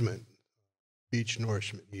easement, beach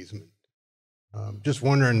nourishment easement. Just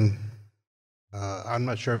wondering, I'm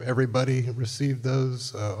not sure if everybody received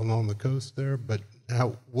those along the coast there, but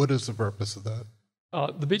what is the purpose of that?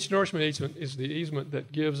 The beach nourishment easement is the easement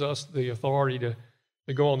that gives us the authority to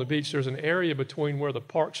go on the beach. There's an area between where the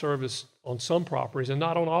Park Service on some properties, and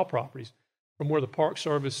not on all properties, from where the Park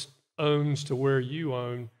Service owns to where you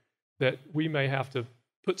own, that we may have to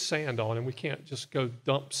put sand on, and we can't just go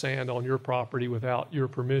dump sand on your property without your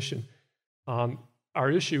permission. Our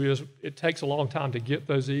issue is it takes a long time to get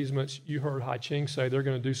those easements. You heard Ha-Ching say they're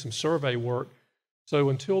going to do some survey work. So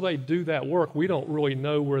until they do that work, we don't really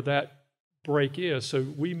know where that break is. So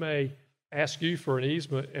we may ask you for an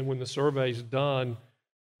easement, and when the survey's done,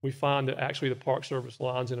 we find that actually the Park Service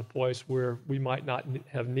line's in a place where we might not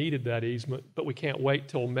have needed that easement, but we can't wait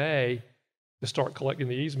till May to start collecting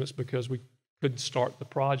the easements because we couldn't start the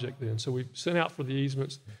project then. So we've sent out for the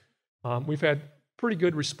easements. We've had pretty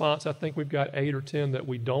good response. I think we've got 8 or 10 that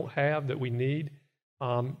we don't have that we need,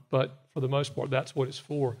 but for the most part, that's what it's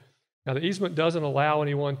for. Now, the easement doesn't allow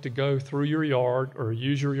anyone to go through your yard or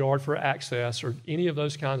use your yard for access or any of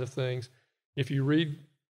those kinds of things. If you read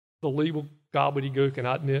the legal gobbledygook, and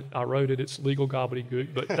I admit I wrote it, it's legal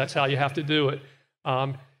gobbledygook, but that's how you have to do it.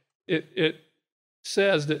 It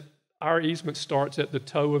says that our easement starts at the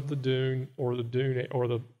toe of the dune or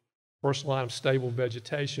the first line of stable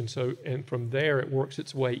vegetation. So, and from there, it works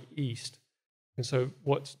its way east. And so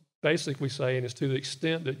what's basically saying is to the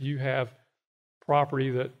extent that you have property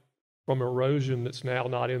that from erosion that's now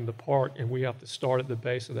not in the park and we have to start at the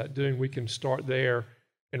base of that dune, we can start there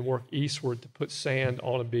and work eastward to put sand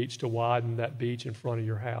on a beach to widen that beach in front of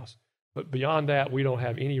your house. But beyond that, we don't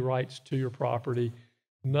have any rights to your property,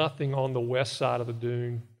 nothing on the west side of the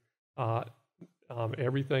dune.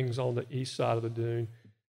 Everything's on the east side of the dune.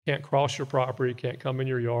 Can't cross your property, can't come in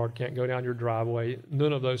your yard, can't go down your driveway,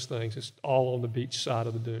 none of those things. It's all on the beach side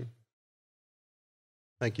of the dune.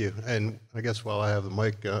 Thank you. And I guess while I have the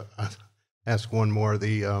mic, I'll ask one more.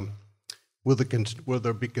 Will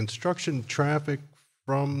there be construction traffic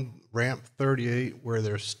from ramp 38 where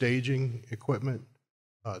they're staging equipment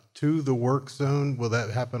to the work zone? Will that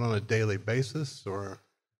happen on a daily basis, or?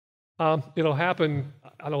 It'll happen.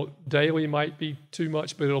 Daily might be too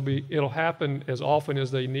much, but it'll happen as often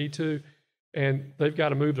as they need to. And they've got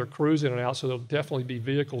to move their crews in and out, so there'll definitely be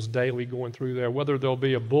vehicles daily going through there. Whether there'll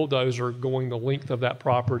be a bulldozer going the length of that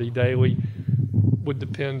property daily would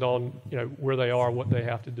depend on where they are, what they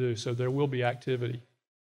have to do. So there will be activity.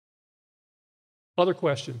 Other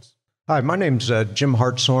questions? Hi, my name's Jim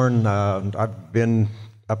Hartshorn. I've been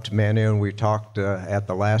up to Manio, and we talked at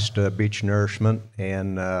the last Beach Nourishment.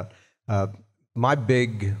 And my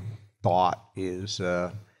big thought is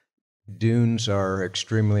dunes are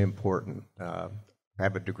extremely important. I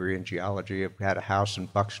have a degree in geology. I've had a house in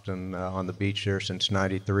Buxton on the beach there since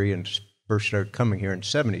 '93, and first started coming here in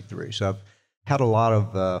 '73. So I've had a lot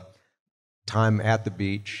of time at the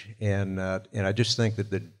beach, and I just think that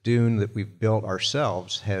the dune that we've built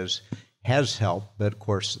ourselves has helped. But of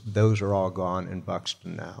course, those are all gone in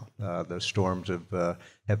Buxton now. The storms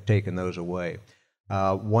have taken those away.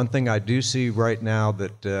 One thing I do see right now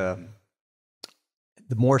that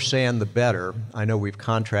the more sand, the better. I know we've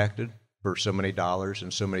contracted for so many dollars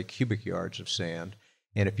and so many cubic yards of sand.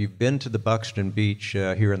 And if you've been to the Buxton Beach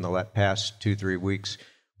here in the past 2-3 weeks,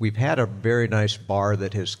 we've had a very nice bar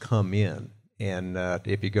that has come in. And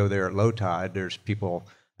if you go there at low tide, there's people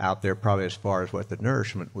out there probably as far as what the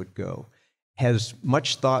Nourishment would go. Has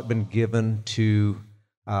much thought been given to,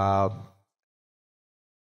 are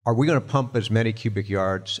we going to pump as many cubic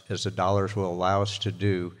yards as the dollars will allow us to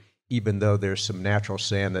do, even though there's some natural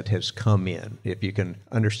sand that has come in? If you can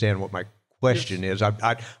understand what my question is,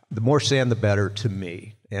 the more sand, the better to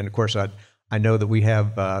me. And of course, I know that we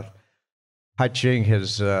have, Hai Ching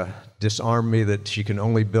has disarmed me that she can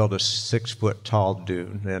only build a 6-foot tall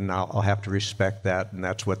dune, and I'll have to respect that, and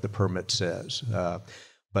that's what the permit says.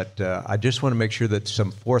 But I just want to make sure that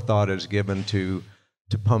some forethought is given to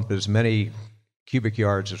pump as many cubic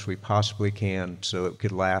yards as we possibly can, so it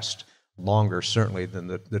could last longer, certainly, than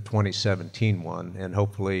the 2017 one, and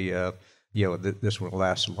hopefully, this will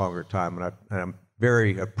last a longer time. And I'm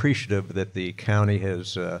very appreciative that the county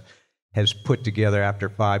has put together, after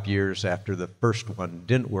 5 years after the first one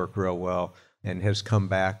didn't work real well, and has come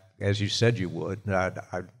back as you said you would.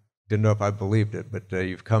 I didn't know if I believed it, but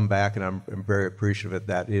you've come back, and I'm very appreciative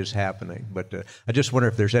that is happening. But I just wonder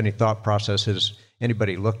if there's any thought process. Has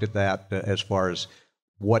anybody looked at that as far as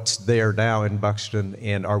what's there now in Buxton,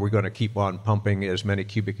 and are we going to keep on pumping as many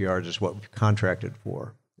cubic yards as what we've contracted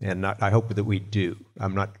for? And I hope that we do.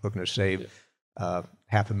 I'm not looking to save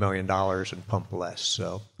 $500,000 and pump less.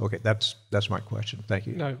 So, okay, that's my question. Thank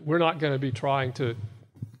you. No, we're not going to be trying to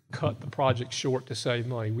cut the project short to save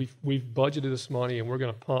money. We've budgeted this money, and we're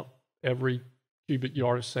going to pump every cubic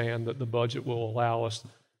yard of sand that the budget will allow us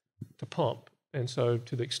to pump. And so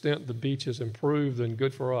to the extent the beach has improved, then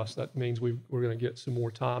good for us. That means we're going to get some more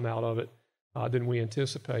time out of it than we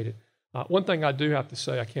anticipated. One thing I do have to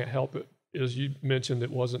say, I can't help it, is you mentioned it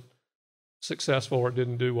wasn't successful or it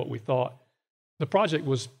didn't do what we thought. The project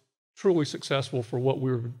was truly successful for what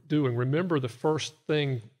we were doing. Remember, the first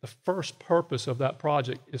purpose of that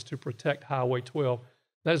project is to protect Highway 12.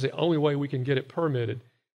 That is the only way we can get it permitted.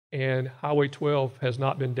 And Highway 12 has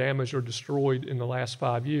not been damaged or destroyed in the last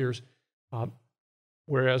 5 years.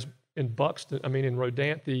 Whereas in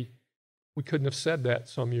Rodanthe, we couldn't have said that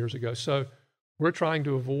some years ago. So we're trying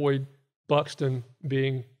to avoid Buxton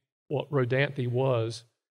being what Rodanthe was,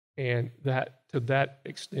 and that to that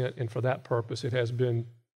extent and for that purpose, it has been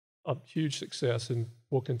a huge success, and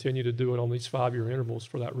we'll continue to do it on these 5-year intervals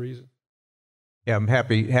for that reason. Yeah, I'm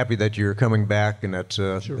happy that you're coming back, and that's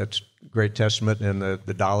great testament, and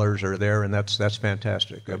the dollars are there, and that's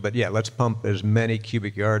fantastic. But yeah, let's pump as many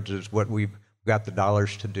cubic yards as what we've got the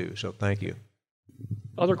dollars to do. So thank you.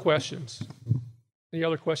 Other questions? Any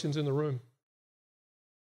other questions in the room?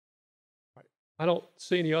 I don't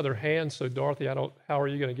see any other hands, so Dorothy, how are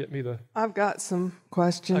you going to get me the? I've got some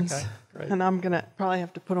questions, Okay, great. and I'm going to probably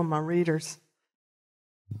have to put on my readers.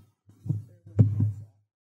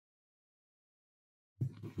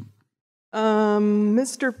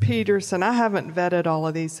 Mr. Peterson, I haven't vetted all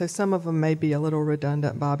of these, so some of them may be a little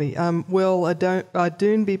redundant, Bobby. Will a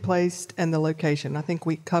dune be placed and the location? I think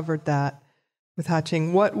we covered that with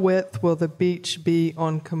hatching. What width will the beach be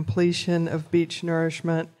on completion of beach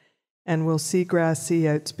nourishment? And will seagrass, sea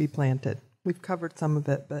oats be planted? We've covered some of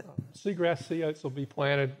it, but Seagrass, sea oats will be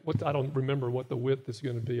planted. I don't remember what the width is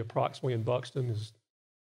going to be approximately in Buxton. Is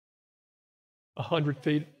 100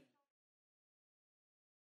 feet.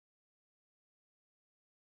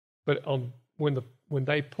 But when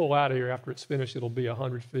they pull out of here after it's finished, it'll be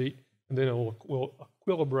 100 feet, and then it will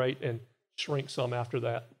equilibrate and shrink some after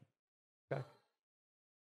that.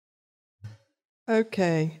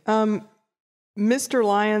 okay. Mr.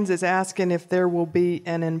 Lyons is asking if there will be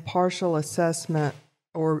an impartial assessment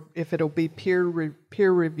or if it'll be peer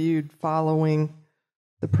reviewed following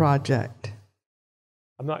the project.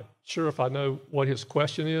 I'm not sure if I know what his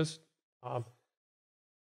question is.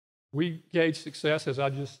 We gauge success, as I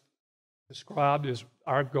just described, as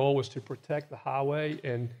our goal was to protect the highway,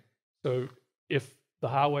 and so if the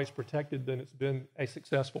highway is protected, then it's been a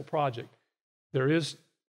successful project. There is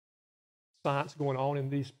science going on in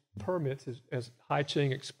these permits, as Hai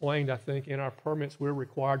Ching explained. I think in our permits we're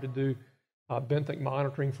required to do benthic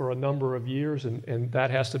monitoring for a number of years, and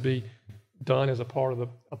that has to be done as a part of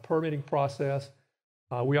a permitting process.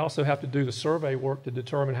 We also have to do the survey work to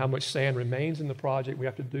determine how much sand remains in the project. We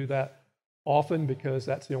have to do that often because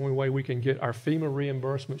that's the only way we can get our FEMA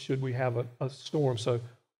reimbursement should we have a storm. So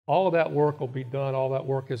all of that work will be done. All that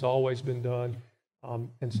work has always been done.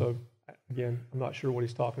 And so, again, I'm not sure what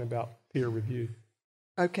he's talking about, peer review.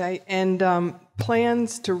 Okay, and are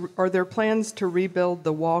there plans to rebuild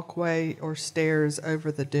the walkway or stairs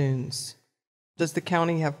over the dunes? Does the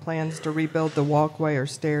county have plans to rebuild the walkway or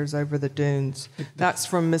stairs over the dunes? That's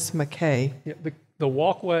from Ms. McKay. Yeah, the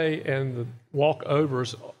walkway and the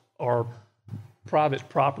walkovers are private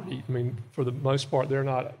property. I mean, for the most part,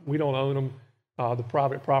 we don't own them. The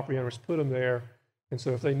private property owners put them there. And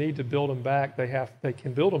so if they need to build them back, they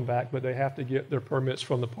can build them back, but they have to get their permits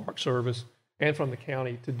from the Park Service and from the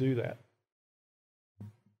county to do that.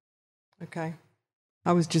 Okay.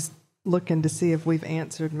 I was just looking to see if we've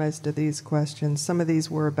answered most of these questions. Some of these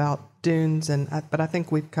were about dunes, but I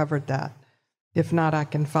think we've covered that. If not, I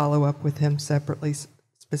can follow up with him separately,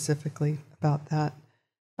 specifically about that.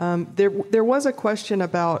 There was a question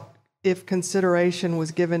about if consideration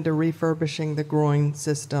was given to refurbishing the groin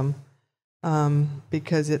system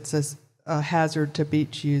because it's a hazard to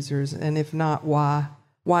beach users, and if not, why?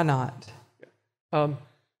 Why not?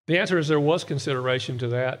 The answer is there was consideration to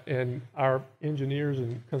that, and our engineers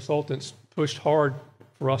and consultants pushed hard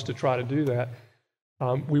for us to try to do that.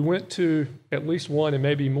 We went to at least one and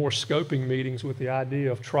maybe more scoping meetings with the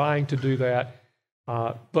idea of trying to do that,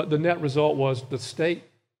 but the net result was the state,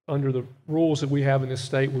 under the rules that we have in this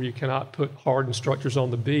state where you cannot put hardened structures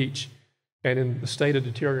on the beach, and in the state of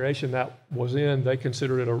deterioration that was in, they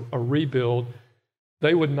considered it a rebuild.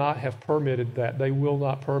 They would not have permitted that. They will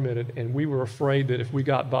not permit it. And we were afraid that if we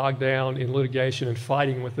got bogged down in litigation and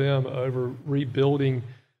fighting with them over rebuilding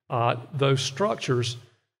those structures,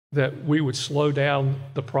 that we would slow down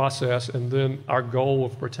the process, and then our goal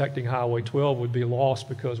of protecting Highway 12 would be lost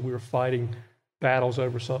because we were fighting battles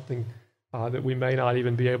over something that we may not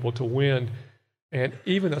even be able to win. And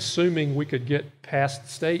even assuming we could get past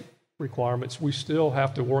state requirements, we still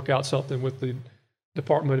have to work out something with the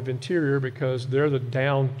Department of Interior because they're the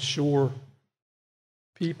downshore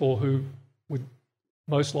people who would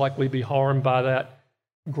most likely be harmed by that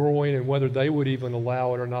groin, and whether they would even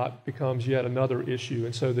allow it or not becomes yet another issue.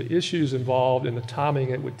 And so the issues involved and the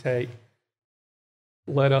timing it would take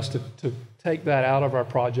led us to take that out of our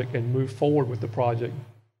project and move forward with the project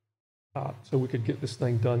so we could get this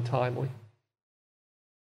thing done timely.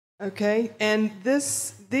 Okay, and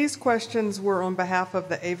these questions were on behalf of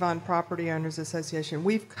the Avon Property Owners Association.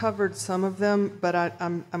 We've covered some of them, but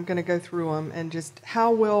I'm going to go through them. And just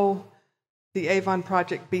how will the Avon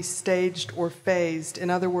project be staged or phased?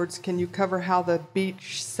 In other words, can you cover how the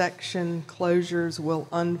beach section closures will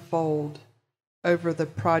unfold over the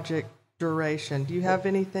project duration? Do you have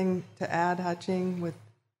anything to add, Hai Ching, with?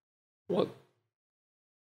 Well,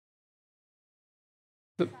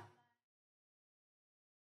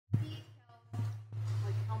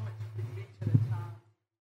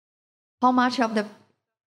 How much of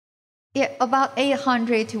about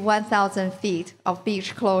 800 to 1,000 feet of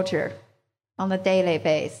beach closure on a daily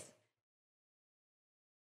basis.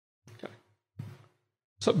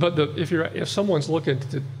 So, but if someone's looking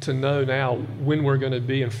to know now when we're going to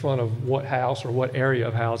be in front of what house or what area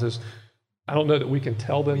of houses, I don't know that we can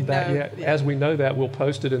tell them that yet. Yeah. As we know that, we'll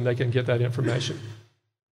post it and they can get that information.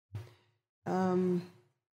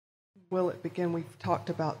 Will it begin? We've talked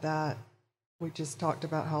about that. We just talked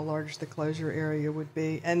about how large the closure area would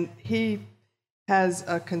be. And he has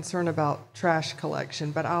a concern about trash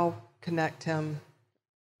collection, but I'll connect him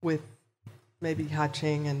with maybe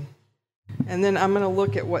Haching and then I'm going to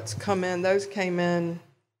look at what's come in. Those came in.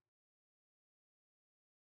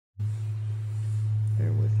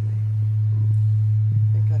 Bear with me.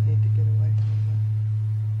 I think I need to get away from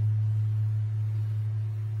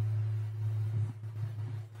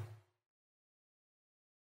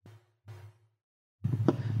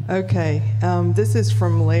that. Okay, this is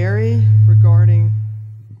from Larry regarding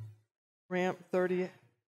ramp 30.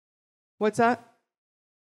 What's that?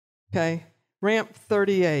 Okay, ramp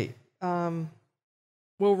 38.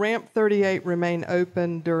 Will ramp 38 remain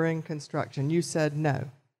open during construction? You said no.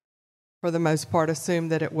 For the most part, assume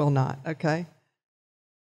that it will not, okay?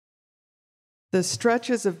 The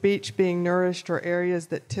stretches of beach being nourished are areas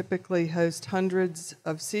that typically host hundreds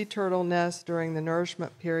of sea turtle nests during the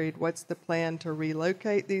nourishment period. What's the plan to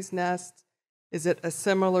relocate these nests? Is it a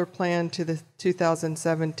similar plan to the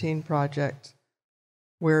 2017 project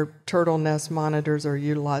where turtle nest monitors are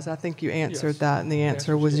utilized? I think you answered that, and the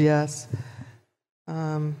answer was yes.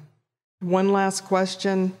 One last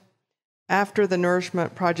question. After the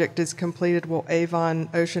nourishment project is completed, will Avon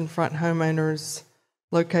oceanfront homeowners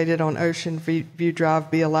located on Ocean View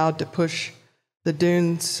Drive be allowed to push the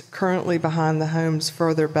dunes currently behind the homes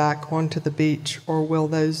further back onto the beach, or will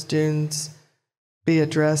those dunes be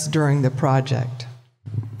addressed during the project?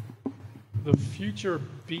 The future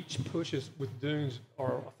beach pushes with dunes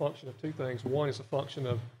are a function of two things. One is a function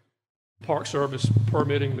of Park Service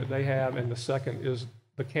permitting that they have, and the second is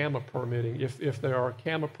the CAMA permitting. If there are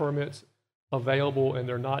CAMA permits available and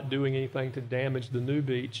they're not doing anything to damage the new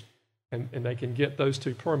beach, and they can get those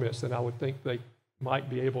two permits, then I would think they might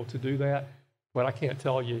be able to do that. But I can't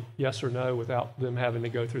tell you yes or no without them having to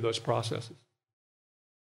go through those processes.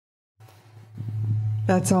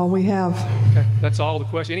 That's all we have. Okay, that's all the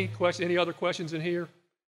questions. Any other questions in here?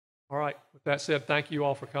 All right, with that said, thank you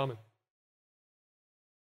all for coming.